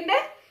ചുരുക്കിന്റെ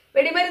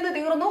വെടിമരുന്ന്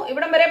തീർന്നു,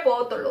 ഇവിടം വരെ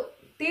പോകത്തുള്ളൂ,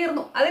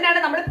 തീർന്നു. അതിനാണ്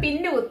നമ്മൾ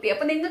പിന്നു കുത്തി.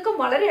 അപ്പൊ നിങ്ങൾക്കും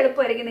വളരെ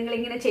എളുപ്പമായിരിക്കും നിങ്ങൾ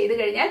ഇങ്ങനെ ചെയ്ത്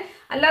കഴിഞ്ഞാൽ.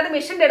 അല്ലാതെ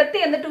മെഷീൻ്റെ അടുത്ത്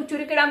എന്നിട്ട്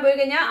ചുരുക്കിടാൻ പോയി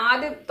കഴിഞ്ഞാൽ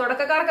ആദ്യം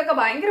തുടക്കക്കാർക്കൊക്കെ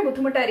ഭയങ്കര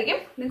ബുദ്ധിമുട്ടായിരിക്കും.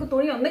 നിങ്ങൾക്ക്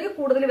തുണി ഒന്നെങ്കിൽ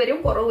കൂടുതൽ വരും,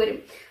 കുറവ് വരും.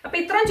 അപ്പൊ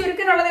ഇത്രയും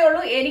ചുരുക്കിനുള്ളതേ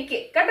ഉള്ളൂ എനിക്ക്,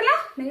 കേട്ടല്ലോ.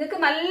 നിങ്ങൾക്ക്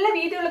നല്ല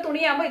വീതിയുള്ള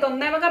തുണിയാകുമ്പോൾ ഇത്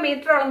 1.25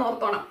 മീറ്ററോളം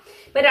ഓർത്തോണം.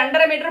 ഇപ്പൊ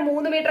 2.5 മീറ്റർ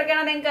 3 മീറ്റർ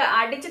ഒക്കെയാണ് നിങ്ങൾക്ക്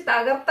അടിച്ച്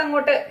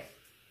തകർത്തങ്ങോട്ട്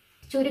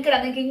ചുരുക്കിടാം.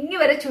 നിങ്ങൾക്ക് ഇങ്ങി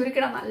വരെ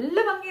ചുരുക്കിടാം, നല്ല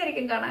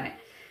ഭംഗിയായിരിക്കും കാണാൻ.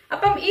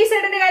 അപ്പം ഈ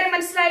സൈഡിന്റെ കാര്യം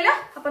മനസ്സിലായല്ലോ.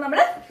 അപ്പൊ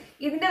നമ്മള്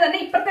ഇതിന്റെ തന്നെ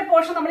ഇപ്പുറത്തെ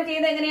പോർഷൻ നമ്മൾ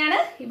ചെയ്യുന്നത് എങ്ങനെയാണ്,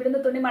 ഇവിടുന്ന്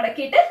തുണി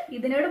മടക്കിയിട്ട്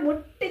ഇതിനോട്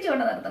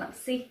മുട്ടിച്ചുകൊണ്ട് നിർത്തണം.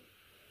 സി,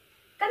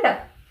 കണ്ടോ?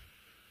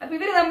 അപ്പൊ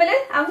ഇവര് തമ്മിൽ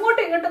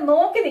അങ്ങോട്ടും ഇങ്ങോട്ടും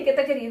നോക്കി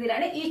നിൽക്കത്തക്ക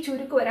രീതിയിലാണ് ഈ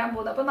ചുരുക്ക് വരാൻ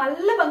പോകുന്നത്. അപ്പൊ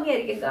നല്ല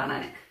ഭംഗിയായിരിക്കും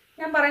കാണാൻ.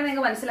 ഞാൻ പറയുന്നത്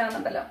നിങ്ങൾക്ക്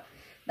മനസ്സിലാവുന്നുണ്ടല്ലോ.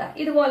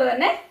 ഇതുപോലെ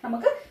തന്നെ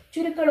നമുക്ക്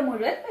ചുരുക്കൾ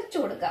മുഴുവൻ വെച്ചു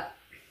കൊടുക്കാം.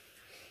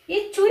 ഈ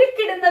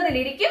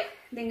ചുരുക്കിടുന്നതിലിരിക്കും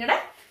നിങ്ങളുടെ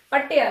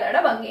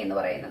പട്ടിയാലയുടെ ഭംഗി എന്ന്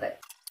പറയുന്നത്.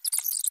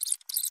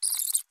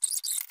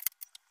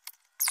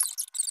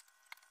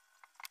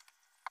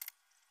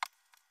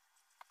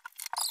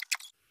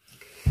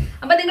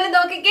 അപ്പൊ നിങ്ങൾ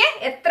നോക്കിക്കേ,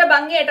 എത്ര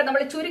ഭംഗിയായിട്ട്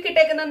നമ്മൾ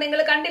ചുരുക്കിട്ടേക്കുന്നത് നിങ്ങൾ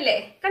കണ്ടില്ലേ?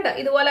 കണ്ടോ?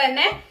 ഇതുപോലെ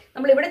തന്നെ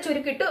നമ്മൾ ഇവിടെ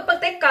ചുരുക്കിട്ടു.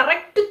 ഇപ്പത്തെ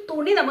കറക്റ്റ്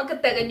തുണി നമുക്ക്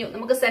തികഞ്ഞു.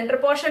 നമുക്ക് സെന്റർ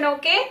പോർഷൻ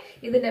ഓക്കെ,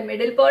 ഇതിന്റെ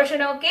മിഡിൽ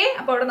പോർഷൻ ഓക്കെ.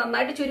 അപ്പൊ അവിടെ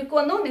നന്നായിട്ട് ചുരുക്ക്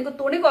വന്നു. നിങ്ങൾക്ക്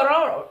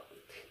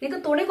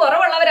തുണി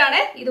കുറവുള്ളവരാണ്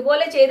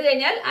ഇതുപോലെ ചെയ്ത്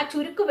കഴിഞ്ഞാൽ ആ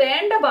ചുരുക്ക്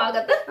വേണ്ട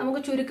ഭാഗത്ത്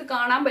നമുക്ക് ചുരുക്ക്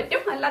കാണാൻ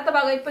പറ്റും. അല്ലാത്ത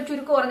ഭാഗം ഇപ്പൊ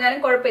ചുരുക്ക് കുറഞ്ഞാലും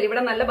കുഴപ്പമില്ല,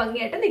 ഇവിടെ നല്ല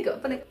ഭംഗിയായിട്ട് നിൽക്കും.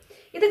 അപ്പൊ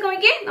ഇത്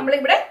നോക്കിയേ,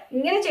 നമ്മളിവിടെ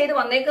ഇങ്ങനെ ചെയ്ത്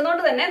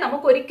വന്നേക്കുന്നതുകൊണ്ട് തന്നെ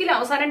നമുക്ക് ഒരിക്കലും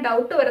അവസാനം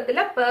ഡൗട്ട്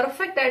വരത്തില്ല.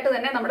 പെർഫെക്റ്റ് ആയിട്ട്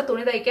തന്നെ നമ്മുടെ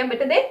തുണി തയ്ക്കാൻ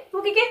പറ്റുന്നേ.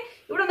 നോക്കിക്കേ,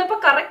 ഇവിടെ വന്നപ്പോ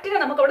കറക്റ്റിന്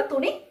നമുക്ക് അവിടെ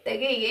തുണി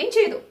തികയുകയും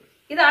ചെയ്തു.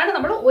 ഇതാണ്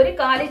നമ്മൾ ഒരു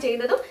കാല്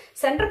ചെയ്യുന്നതും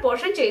സെന്റർ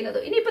പോർഷൻ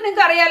ചെയ്യുന്നതും. ഇനിയിപ്പോ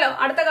നിങ്ങൾക്ക് അറിയാലോ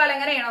അടുത്ത കാലം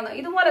എങ്ങനെയാണെന്ന്.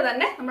 ഇതുപോലെ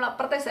തന്നെ നമ്മൾ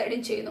അപ്പുറത്തെ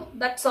സൈഡും ചെയ്യുന്നു.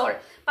 That's all.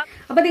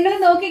 അപ്പൊ നിങ്ങൾ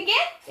നോക്കിക്കേ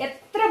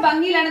എത്ര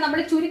ഭംഗിയിലാണ് നമ്മൾ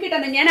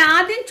ചുരുക്കിട്ടത്. ഞാൻ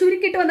ആദ്യം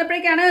ചുരുക്കിട്ട്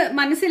വന്നപ്പോഴേക്കാണ്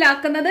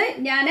മനസ്സിലാക്കുന്നത്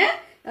ഞാൻ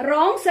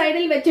റോങ്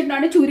സൈഡിൽ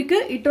വെച്ചിട്ടാണ് ചുരുക്ക്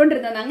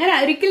ഇട്ടുകൊണ്ടിരുന്നത്. അങ്ങനെ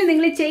ഒരിക്കലും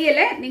നിങ്ങൾ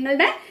ചെയ്യല്ലേ.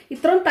 നിങ്ങളുടെ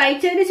ഇത്രയും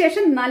തയ്ച്ചതിന്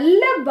ശേഷം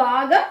നല്ല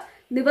ഭാഗം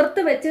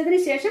നിവർത്ത് വെച്ചതിന്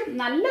ശേഷം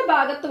നല്ല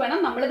ഭാഗത്ത് വേണം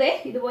നമ്മളിതേ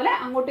ഇതുപോലെ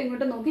അങ്ങോട്ടും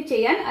ഇങ്ങോട്ടും നോക്കി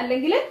ചെയ്യാൻ.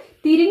 അല്ലെങ്കിൽ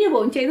തിരിഞ്ഞു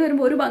പോകും, ചെയ്തു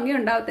വരുമ്പോൾ ഒരു ഭംഗി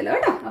ഉണ്ടാവത്തില്ല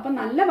കേട്ടോ. അപ്പൊ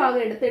നല്ല ഭാഗം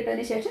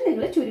എടുത്തിട്ടതിന് ശേഷം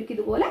നിങ്ങൾ ചുരുക്കി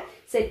ഇതുപോലെ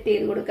സെറ്റ്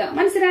ചെയ്ത് കൊടുക്കുക.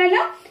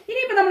 മനസ്സിലായല്ലോ?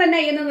 ഇനിയിപ്പോ നമ്മൾ എന്നാ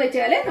ചെയ്യുന്നതെന്ന്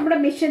വെച്ചാൽ നമ്മുടെ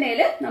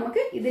മിഷനേല്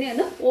നമുക്ക് ഇതിനെ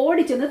ഒന്ന്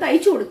ഓടിച്ചൊന്ന്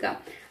തയ്ച്ചു കൊടുക്കാം.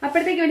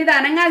 അപ്പോഴത്തേക്ക് വേണ്ടി ഇത്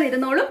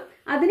അനങ്ങാതിരുന്നോളും.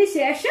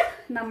 അതിനുശേഷം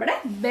നമ്മുടെ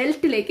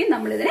ബെൽറ്റിലേക്ക്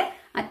നമ്മൾ ഇതിനെ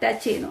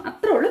അറ്റാച്ച് ചെയ്യുന്നു.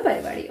 അത്രേ ഉള്ളൂ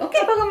പരിപാടി. ഓക്കെ,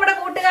 അപ്പൊ നമ്മുടെ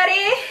കൂട്ടുകാരെ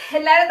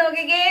എല്ലാരും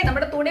നോക്കിക്കേ,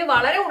 നമ്മുടെ തുണി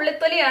വളരെ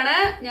ഉള്ളിത്തൊലിയാണ്.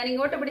 ഞാൻ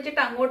ഇങ്ങോട്ട്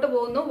പിടിച്ചിട്ട് അങ്ങോട്ട്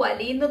പോകുന്നു.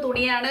 വലിയ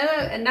തുണിയാണ്,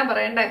 എന്നാ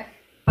പറയണ്ടേ,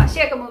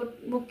 പശയൊക്കെ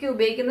മുക്കി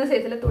ഉപയോഗിക്കുന്ന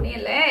സൈസിലെ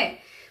തുണിയല്ലേ,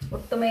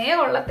 ഒട്ടുമേ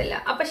കൊള്ളത്തില്ല.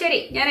 അപ്പൊ ശരി,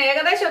 ഞാൻ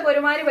ഏകദേശം ഒക്കെ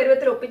ഒരുമാതിരി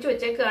പരുവത്തിൽ ഒപ്പിച്ചു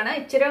വെച്ചേക്കാണ്.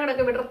 ഇച്ചിരി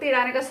കൂടെ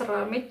വിടർത്തിയിടാനൊക്കെ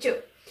ശ്രമിച്ചു.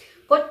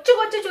 കൊച്ചു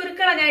കൊച്ചു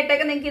ചുരുക്കളാണ് ഞാൻ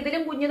ഇട്ടേക്ക്. നിങ്ങൾക്ക്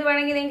ഇതിലും കുഞ്ഞത്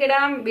വേണമെങ്കിൽ നിങ്ങൾക്ക്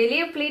ഇടാം.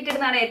 വലിയ ഫ്ലീറ്റ്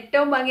ഇടുന്നതാണ്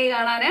ഏറ്റവും ഭംഗി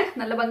കാണാന്.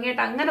 നല്ല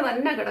ഭംഗിയായിട്ട് അങ്ങനെ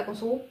തന്നെ കിടക്കും,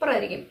 സൂപ്പർ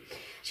ആയിരിക്കും.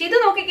 പക്ഷെ ഇത്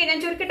നോക്കിക്കേ, ഞാൻ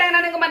ചുരുക്കിട്ടാൽ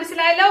നിങ്ങൾക്ക്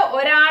മനസ്സിലായല്ലോ.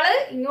 ഒരാള്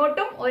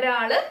ഇങ്ങോട്ടും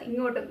ഒരാള്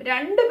ഇങ്ങോട്ടും,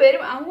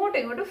 രണ്ടുപേരും അങ്ങോട്ടും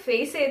ഇങ്ങോട്ടും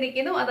ഫേസ് ചെയ്ത്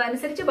നിൽക്കുന്നു.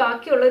 അതനുസരിച്ച്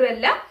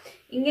ബാക്കിയുള്ളവരെല്ലാം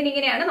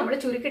ഇങ്ങനെയാണ് നമ്മൾ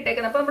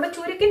ചുരുക്കിട്ടേക്കുന്നത്. അപ്പൊ നമ്മുടെ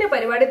ചുരുക്കിന്റെ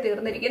പരിപാടി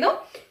തീർന്നിരിക്കുന്നു.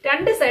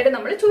 രണ്ട് സൈഡ്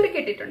നമ്മൾ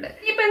ചുരുക്കിട്ടിട്ടുണ്ട്.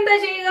 ഇപ്പൊ എന്താ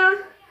ചെയ്യുക,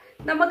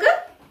 നമുക്ക്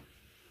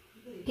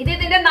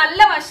ഇതിന്റെ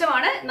നല്ല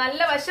വശമാണ്. നല്ല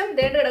വശം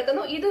ദേണ്ട്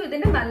കിടക്കുന്നു. ഇതും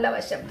ഇതിന്റെ നല്ല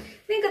വശം.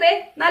 നിങ്ങൾക്ക് ദേ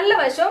നല്ല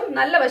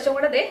വശവും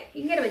കൂടെ ദേ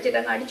ഇങ്ങനെ വെച്ചിട്ട്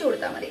അങ്ങ് അടിച്ചു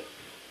കൊടുത്താൽ മതി.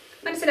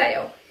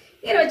 മനസ്സിലായോ?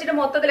 ഇങ്ങനെ വെച്ചിട്ട്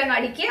മൊത്തത്തിൽ അങ്ങ്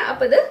അടിക്കുക.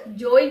 അപ്പൊ ഇത്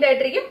ജോയിന്റ്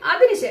ആയിട്ടിരിക്കും.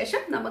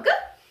 അതിനുശേഷം നമുക്ക്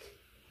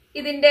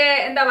ഇതിന്റെ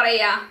എന്താ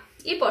പറയാ,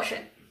 ഈ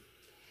പോർഷൻ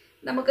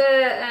നമുക്ക്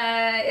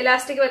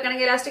എലാസ്റ്റിക്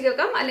വെക്കണമെങ്കിൽ എലാസ്റ്റിക്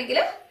വെക്കാം, അല്ലെങ്കിൽ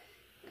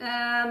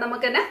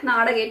നമുക്ക് തന്നെ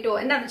നാടകേറ്റോ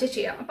എന്താണെന്ന് വെച്ചാൽ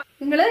ചെയ്യാം. അപ്പൊ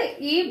നിങ്ങള്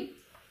ഈ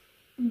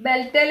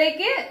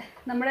ബെൽറ്റിലേക്ക്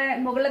നമ്മുടെ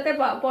മുകളിലത്തെ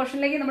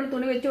പോർഷനിലേക്ക് നമ്മൾ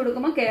തുണി വെച്ച്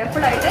കൊടുക്കുമ്പോൾ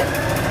കെയർഫുൾ ആയിട്ട്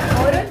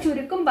ഓരോ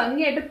ചുരുക്കും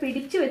ഭംഗിയായിട്ട്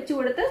പിടിച്ചു വെച്ചു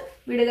കൊടുത്ത്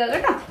വിടുക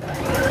കേട്ടോ.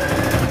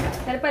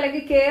 ചിലപ്പോൾ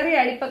അല്ലെങ്കിൽ കയറി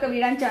അടിപ്പൊക്കെ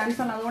വീഴാൻ ചാൻസ്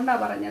ആണ്,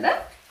 അതുകൊണ്ടാണ് പറഞ്ഞത്.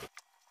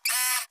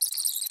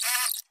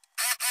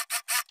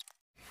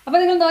 അപ്പൊ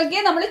നിങ്ങൾ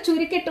നോക്കിയാൽ നമ്മൾ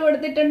ചുരുക്കിട്ട്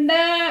കൊടുത്തിട്ടുണ്ട്.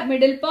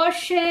 മിഡിൽ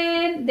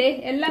പോർഷൻ ദേ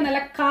എല്ലാം നല്ല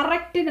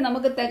കറക്റ്റിന്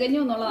നമുക്ക്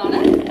തികഞ്ഞു എന്നുള്ളതാണ്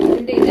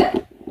ഇതിന്റെ ഇത്.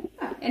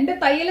 എന്റെ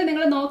തയ്യൽ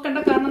നിങ്ങൾ നോക്കണ്ട,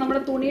 കാരണം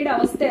നമ്മുടെ തുണിയുടെ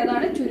അവസ്ഥ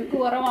ഏതാണ്, ചുരുക്ക്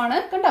കുറവാണ്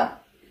കണ്ടോ.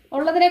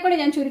 ഉള്ളതിനെ കൂടി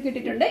ഞാൻ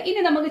ചുരുക്കിട്ടിട്ടുണ്ട്. ഇനി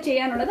നമുക്ക്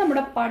ചെയ്യാനുള്ളത്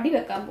നമ്മുടെ പടി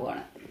വെക്കാൻ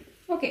പോവാണ്.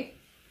 ഓക്കെ,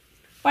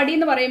 പടി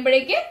എന്ന്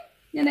പറയുമ്പോഴേക്ക്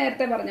ഞാൻ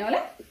നേരത്തെ പറഞ്ഞ പോലെ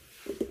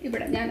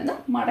ഇവിടെ ഞാനൊന്ന്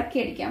മടക്കി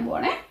അടിക്കാൻ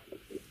പോവാണേ.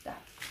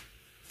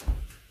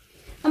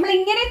 നമ്മൾ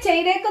ഇങ്ങനെ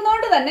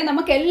ചെയ്തേക്കുന്നതുകൊണ്ട് തന്നെ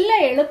നമുക്ക്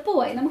എല്ലാം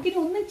എളുപ്പമായി. നമുക്കിനി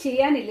ഒന്നും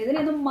ചെയ്യാനില്ല.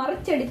 ഇതിനൊന്നും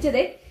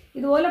മറിച്ചടിച്ചതേ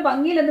ഇതുപോലെ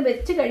ഭംഗിയിലൊന്ന്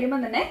വെച്ച്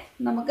കഴിയുമ്പോൾ തന്നെ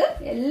നമുക്ക്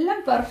എല്ലാം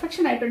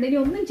പെർഫെക്ഷൻ ആയിട്ടുണ്ട്. ഇനി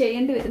ഒന്നും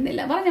ചെയ്യേണ്ടി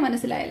വരുന്നില്ല. പറഞ്ഞ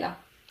മനസ്സിലായല്ലോ?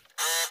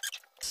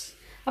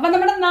 അപ്പൊ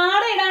നമ്മുടെ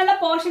നാട ഇടാനുള്ള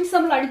പോർഷൻസ്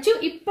നമ്മൾ അടിച്ചു.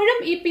 ഇപ്പോഴും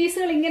ഈ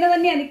പീസുകൾ ഇങ്ങനെ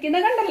തന്നെയാണ്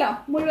നിൽക്കുന്നത്, കണ്ടല്ലോ.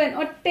 മുഴുവൻ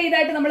ഒറ്റ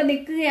ഇതായിട്ട് നമ്മൾ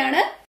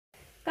നിൽക്കുകയാണ്.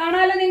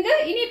 കാണാലോ നിങ്ങൾക്ക്.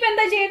 ഇനിയിപ്പോ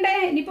എന്താ ചെയ്യണ്ടേ?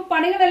 ഇനിയിപ്പോ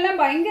പണികളെല്ലാം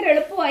ഭയങ്കര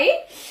എളുപ്പമായി.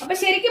 അപ്പൊ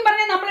ശരിക്കും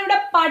പറഞ്ഞാൽ നമ്മളിവിടെ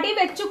പടി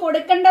വെച്ചു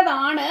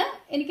കൊടുക്കേണ്ടതാണ്.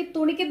 എനിക്ക്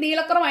തുണിക്ക്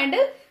നീളക്കുറവായിട്ട്,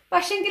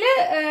 പക്ഷെങ്കില്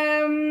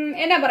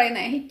എന്നാ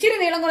പറയുന്നേ, ഇച്ചിരി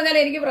നീളം കുറഞ്ഞാൽ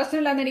എനിക്ക്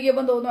പ്രശ്നമില്ലാന്ന്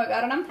എനിക്കിപ്പം തോന്നുക.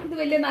 കാരണം ഇത്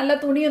വലിയ നല്ല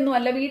തുണിയൊന്നും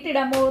അല്ല,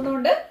 വീട്ടിടാൻ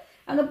പോകുന്നതുകൊണ്ട്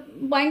അങ്ങ്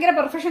ഭയങ്കര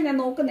പെർഫെക്ഷൻ ഞാൻ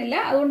നോക്കുന്നില്ല.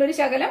 അതുകൊണ്ട് ഒരു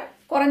ശകലം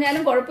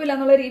കുറഞ്ഞാലും കുഴപ്പമില്ല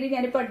എന്നുള്ള രീതി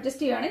ഞാനിപ്പോൾ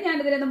അഡ്ജസ്റ്റ് ചെയ്യുകയാണ്.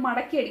 ഞാനിതിനൊന്ന്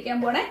മടക്കി അടിക്കാൻ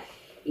പോണേ.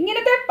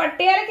 ഇങ്ങനത്തെ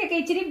പട്ടിയാലക്കൊക്കെ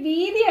ഇച്ചിരി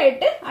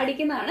വീതിയായിട്ട്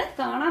അടിക്കുന്നതാണ്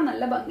കാണാൻ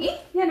നല്ല ഭംഗി.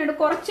 ഞാനിവിടെ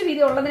കുറച്ച്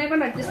വീതി ഉള്ളതിനെ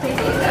കൊണ്ട് അഡ്ജസ്റ്റ്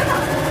ചെയ്തില്ല.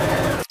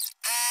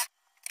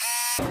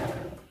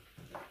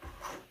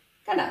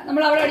 കണ്ട,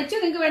 നമ്മൾ അവിടെ അടിച്ചു.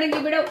 നിങ്ങൾക്ക്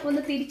വേണമെങ്കിൽ ഇവിടെ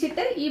ഒന്ന്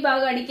തിരിച്ചിട്ട് ഈ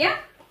ഭാഗം അടിക്കാം.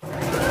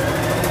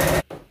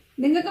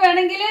 നിങ്ങൾക്ക്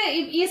വേണമെങ്കിൽ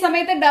ഈ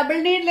സമയത്ത് ഡബിൾ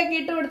നീഡിലൊക്കെ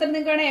ഇട്ട് കൊടുത്തിട്ട്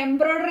നിങ്ങൾക്ക് വേണമെങ്കിൽ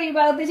എംബ്രോയിഡറി ഈ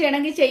ഭാഗത്ത്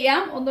ചെയ്യണമെങ്കിൽ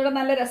ചെയ്യാം. ഒന്നുകൂടെ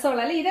നല്ല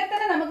രസമുള്ള. അല്ലെ ഇതൊക്കെ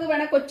തന്നെ നമുക്ക്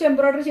വേണം കൊച്ചു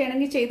എംബ്രോയിഡറി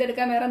ചെയ്യണമെങ്കിൽ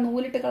ചെയ്തെടുക്കാം. വേറെ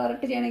നൂലിട്ട്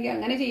കളറിട്ട് ചെയ്യണമെങ്കിൽ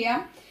അങ്ങനെ ചെയ്യാം.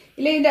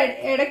 ഇല്ല ഇതിന്റെ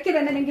ഇടയ്ക്ക്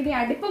തന്നെ നിങ്ങൾക്ക് ഇനി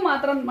അടിപ്പ്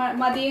മാത്രം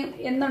മതി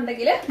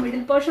എന്നുണ്ടെങ്കിൽ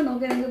മിഡിൽ പോർഷൻ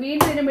നോക്കി നിങ്ങൾക്ക്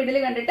വീണ്ടും ഇതിന്റെ മിഡിൽ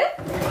കണ്ടിട്ട്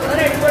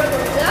ഒരടിപ്പോടെ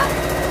കൊടുക്കുക.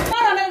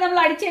 അതാണെങ്കിൽ നമ്മൾ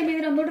അടിച്ചു കഴിയുമ്പോൾ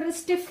ഇതിനൊന്നുകൂടെ ഒരു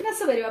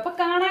സ്റ്റിഫ്നെസ് വരും. അപ്പൊ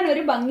കാണാൻ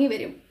ഒരു ഭംഗി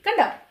വരും.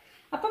 കണ്ടോ?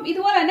 അപ്പം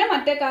ഇതുപോലെ തന്നെ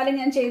മറ്റേ കാലം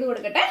ഞാൻ ചെയ്തു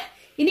കൊടുക്കട്ടെ.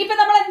 ഇനിയിപ്പോ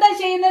നമ്മൾ എന്താ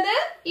ചെയ്യുന്നത്,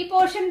 ഈ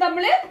പോർഷൻ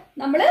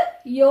നമ്മള്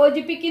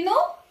യോജിപ്പിക്കുന്നു.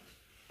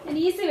 ഞാൻ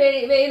ഈസി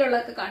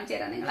വെയിലുള്ളതൊക്കെ കാണിച്ചു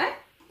തരാം നിങ്ങളെ.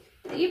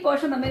 ഈ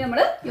പോർഷൻ തമ്മിൽ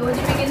നമ്മൾ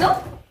യോജിപ്പിക്കുന്നു.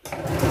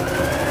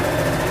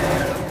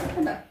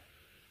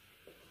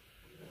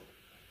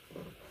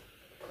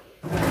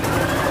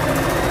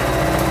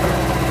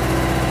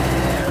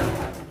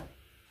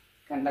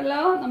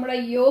 കണ്ടല്ലോ, നമ്മുടെ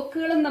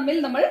യോക്കുകളും തമ്മിൽ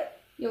നമ്മൾ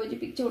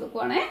യോജിപ്പിച്ചു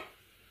കൊടുക്കുവാണേ.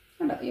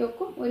 കണ്ടോ,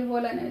 യോക്കും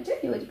ഒരുപോലെ തന്നെ വെച്ച്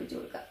യോജിപ്പിച്ച്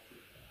കൊടുക്കാം.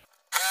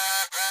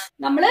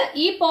 നമ്മൾ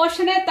ഈ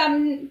പോർഷനെ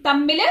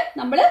തമ്മിൽ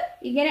നമ്മൾ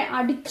ഇങ്ങനെ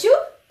അടിച്ചു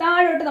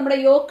താഴോട്ട് നമ്മുടെ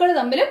യോക്കൾ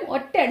തമ്മിലും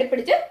ഒറ്റ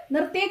അടുപ്പിടിച്ച്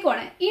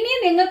നിർത്തിയേക്കുവാണ്. ഇനി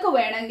നിങ്ങൾക്ക്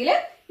വേണമെങ്കിൽ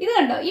ഇത്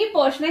കണ്ടോ, ഈ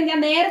പോർഷനെ ഞാൻ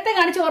നേരത്തെ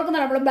കാണിച്ച്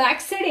ഓർക്കുന്നതാണ്, നമ്മൾ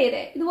ബാക്ക് സൈഡ്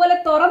ചെയ്തേ ഇതുപോലെ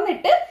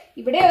തുറന്നിട്ട്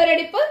ഇവിടെ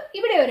ഒരടുപ്പ്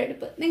ഇവിടെ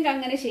ഒരടുപ്പ് നിങ്ങൾക്ക്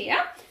അങ്ങനെ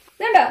ചെയ്യാം.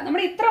 ഇതുണ്ടോ,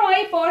 നമ്മുടെ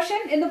ഇത്രമായി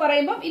പോർഷൻ എന്ന്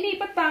പറയുമ്പോൾ ഇനി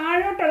ഇപ്പൊ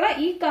താഴോട്ടുള്ള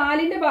ഈ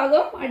കാലിന്റെ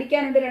ഭാഗവും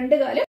അടിക്കാനുണ്ട്. 2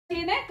 കാലും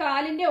ചെയ്യുന്ന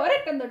കാലിന്റെ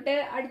ഒരറ്റം തൊട്ട്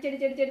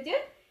അടിച്ചടിച്ചടിച്ചടിച്ച്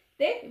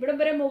ഇവിടം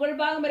വരെ മുകൾ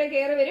ഭാഗം വരെ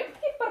കയറി വരും.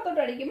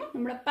 ഇപ്പുറത്തോട്ട് അടിക്കുമ്പോൾ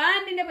നമ്മുടെ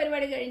പാന്റിന്റെ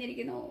പരിപാടി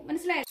കഴിഞ്ഞിരിക്കുന്നു.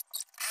 മനസ്സിലായോ?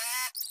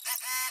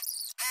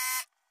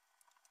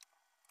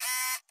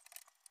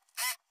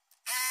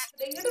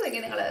 ഇങ്ങോട്ട്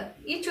നോക്കിയ നിങ്ങള്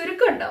ഈ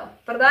ചുരുക്കം ഉണ്ടോ,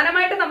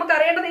 പ്രധാനമായിട്ട് നമുക്ക്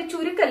അറിയേണ്ടത് ഈ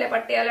ചുരുക്കല്ലേ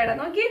പട്ടിയാലയുടെ.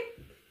 നോക്കി,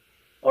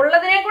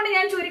 ഉള്ളതിനെ കൊണ്ട്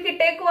ഞാൻ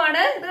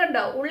ചുരുക്കിട്ടേക്കുവാണ്. ഇത്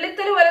കണ്ടോ,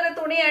 ഉള്ളിത്തല് പോലെ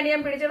തുണിയാണ്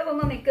ഞാൻ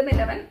പിടിച്ചിടത്തൊന്നും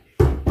നിൽക്കുന്നില്ല. അവൻ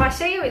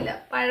പശയുമില്ല,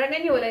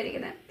 പഴങ്ങഞ്ഞു പോലെ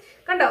ഇരിക്കുന്നത്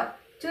കണ്ടോ.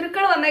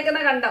 ചുരുക്കൾ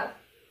വന്നേക്കുന്ന കണ്ടോ,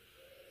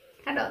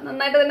 കണ്ടോ,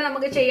 നന്നായിട്ട് തന്നെ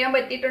നമുക്ക് ചെയ്യാൻ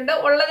പറ്റിയിട്ടുണ്ട്.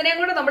 ഉള്ളതിനെ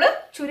കൊണ്ട് നമ്മൾ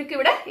ചുരുക്കി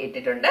ഇവിടെ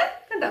ഇട്ടിട്ടുണ്ട്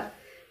കണ്ടോ.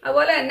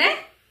 അതുപോലെ തന്നെ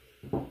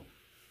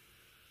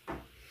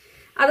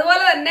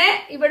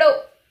ഇവിടെ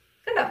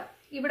കണ്ടോ,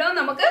 ഇവിടെ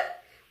നമുക്ക്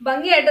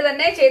ഭംഗിയായിട്ട്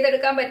തന്നെ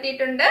ചെയ്തെടുക്കാൻ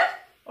പറ്റിയിട്ടുണ്ട്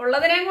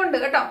ഉള്ളതിനെ കൊണ്ട്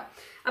കേട്ടോ.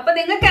 അപ്പൊ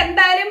നിങ്ങൾക്ക്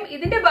എന്തായാലും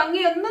ഇതിന്റെ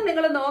ഭംഗിയൊന്നും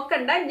നിങ്ങൾ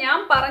നോക്കണ്ട, ഞാൻ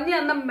പറഞ്ഞു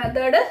തന്ന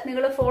മെത്തേഡ്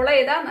നിങ്ങൾ ഫോളോ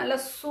ചെയ്താൽ നല്ല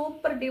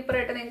സൂപ്പർ ഡ്യൂപ്പർ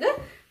ആയിട്ട് നിങ്ങൾക്ക്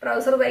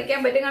ട്രൗസർ തയ്ക്കാൻ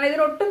പറ്റും. കാരണം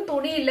ഇതിനൊട്ടും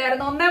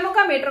തുണിയില്ലായിരുന്നു,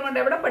 1.25 മീറ്റർ കൊണ്ട്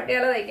എവിടെ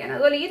പട്ടിയാല തയ്ക്കാൻ.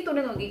 അതുപോലെ ഈ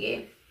തുണി നോക്കിക്കേ,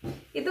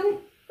 ഇതും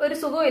ഒരു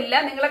സുഖമില്ല,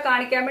 നിങ്ങളെ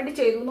കാണിക്കാൻ വേണ്ടി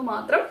ചെയ്തു എന്ന്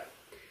മാത്രം.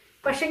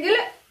 പക്ഷെങ്കിൽ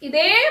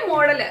ഇതേ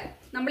മോഡല്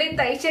നമ്മൾ ഈ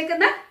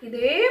തയ്ച്ചേക്കുന്ന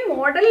ഇതേ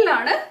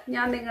മോഡലിലാണ്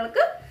ഞാൻ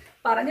നിങ്ങൾക്ക്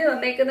പറഞ്ഞു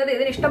തന്നേക്കുന്നത്.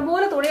 ഇതിന്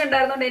ഇഷ്ടംപോലെ തുണി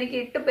ഉണ്ടായിരുന്നോണ്ട് എനിക്ക്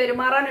ഇട്ട്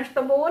പെരുമാറാൻ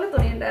ഇഷ്ടംപോലെ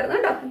തുണി ഉണ്ടായിരുന്നു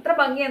കേട്ടോ. ഇത്ര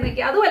ഭംഗിയാന്ന്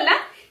നോക്കി. അതുമല്ല,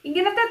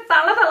 ഇങ്ങനത്തെ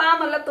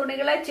തളതളാന്നുള്ള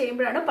തുണികളെ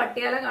ചെയ്യുമ്പോഴാണ്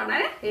പട്ടിയാല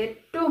കാണാൻ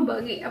ഏറ്റവും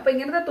ഭംഗി. അപ്പൊ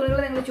ഇങ്ങനത്തെ തുണികൾ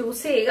നിങ്ങൾ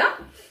ചൂസ് ചെയ്യുക.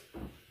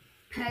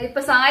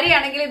 ഇപ്പൊ സാരി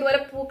ആണെങ്കിൽ ഇതുപോലെ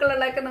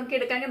പൂക്കളുള്ളതൊക്കെ നോക്കി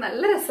എടുക്കാമെങ്കിൽ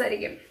നല്ല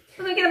രസമായിരിക്കും.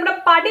 നോക്കി നമ്മുടെ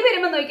പടി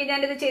വരുമ്പോ നോക്കി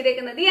ഞാൻ ഇത്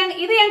ചെയ്തേക്കുന്നത്.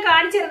 ഇത് ഞാൻ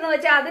കാണിച്ചിരുന്നു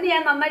വെച്ചാൽ അതിന്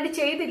ഞാൻ നന്നായിട്ട്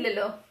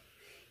ചെയ്തില്ലല്ലോ.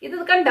 ഇത്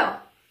കണ്ടോ,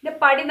 എന്റെ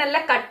പടി നല്ല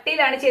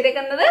കട്ടിയിലാണ്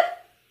ചെയ്തേക്കുന്നത്.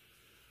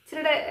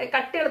 ഇച്ചിരി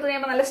കട്ടിയുള്ള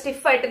തുണിയാകുമ്പോൾ നല്ല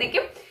സ്റ്റിഫായിട്ട്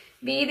നിൽക്കും.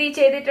 വീതി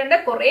ചെയ്തിട്ടുണ്ട്,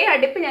 കുറെ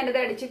അടുപ്പ് ഞാനിത്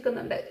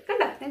അടിച്ചിരിക്കുന്നുണ്ട്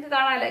കണ്ടോ. നിങ്ങൾക്ക്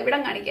കാണാമല്ലോ, ഇവിടെ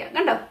കാണിക്കാം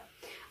കണ്ടോ.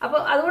 അപ്പൊ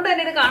അതുകൊണ്ട്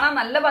തന്നെ ഇത് കാണാൻ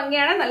നല്ല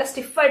ഭംഗിയാണ്, നല്ല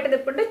സ്റ്റിഫായിട്ട്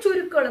നിൽപ്പുണ്ട്.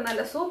 ചുരുക്കുകൾ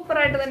നല്ല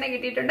സൂപ്പറായിട്ട് തന്നെ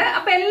കിട്ടിയിട്ടുണ്ട്.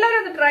 അപ്പൊ എല്ലാവരും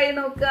ഇത് ട്രൈ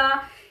നോക്കുക.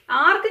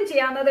 ആർക്കും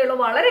ചെയ്യാവുന്നതേ ഉള്ളൂ,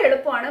 വളരെ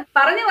എളുപ്പമാണ്.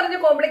 പറഞ്ഞു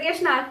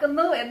കോംപ്ലിക്കേഷൻ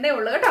ആക്കുന്നു എന്നേ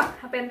ഉള്ളൂ കേട്ടോ.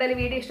 അപ്പൊ എന്തായാലും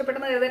വീഡിയോ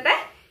ഇഷ്ടപ്പെട്ടെന്ന് കരുതട്ടെ.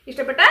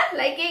 ഇഷ്ടപ്പെട്ടാൽ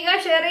ലൈക്ക് ചെയ്യുക,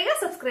 ഷെയർ ചെയ്യുക,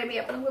 സബ്സ്ക്രൈബ്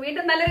ചെയ്യുക. അപ്പൊ നമുക്ക്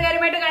വീണ്ടും നല്ലൊരു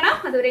കാര്യമായിട്ട് കാണാം.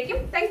 അതുവരേക്കും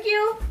താങ്ക്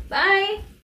യു, ബൈ.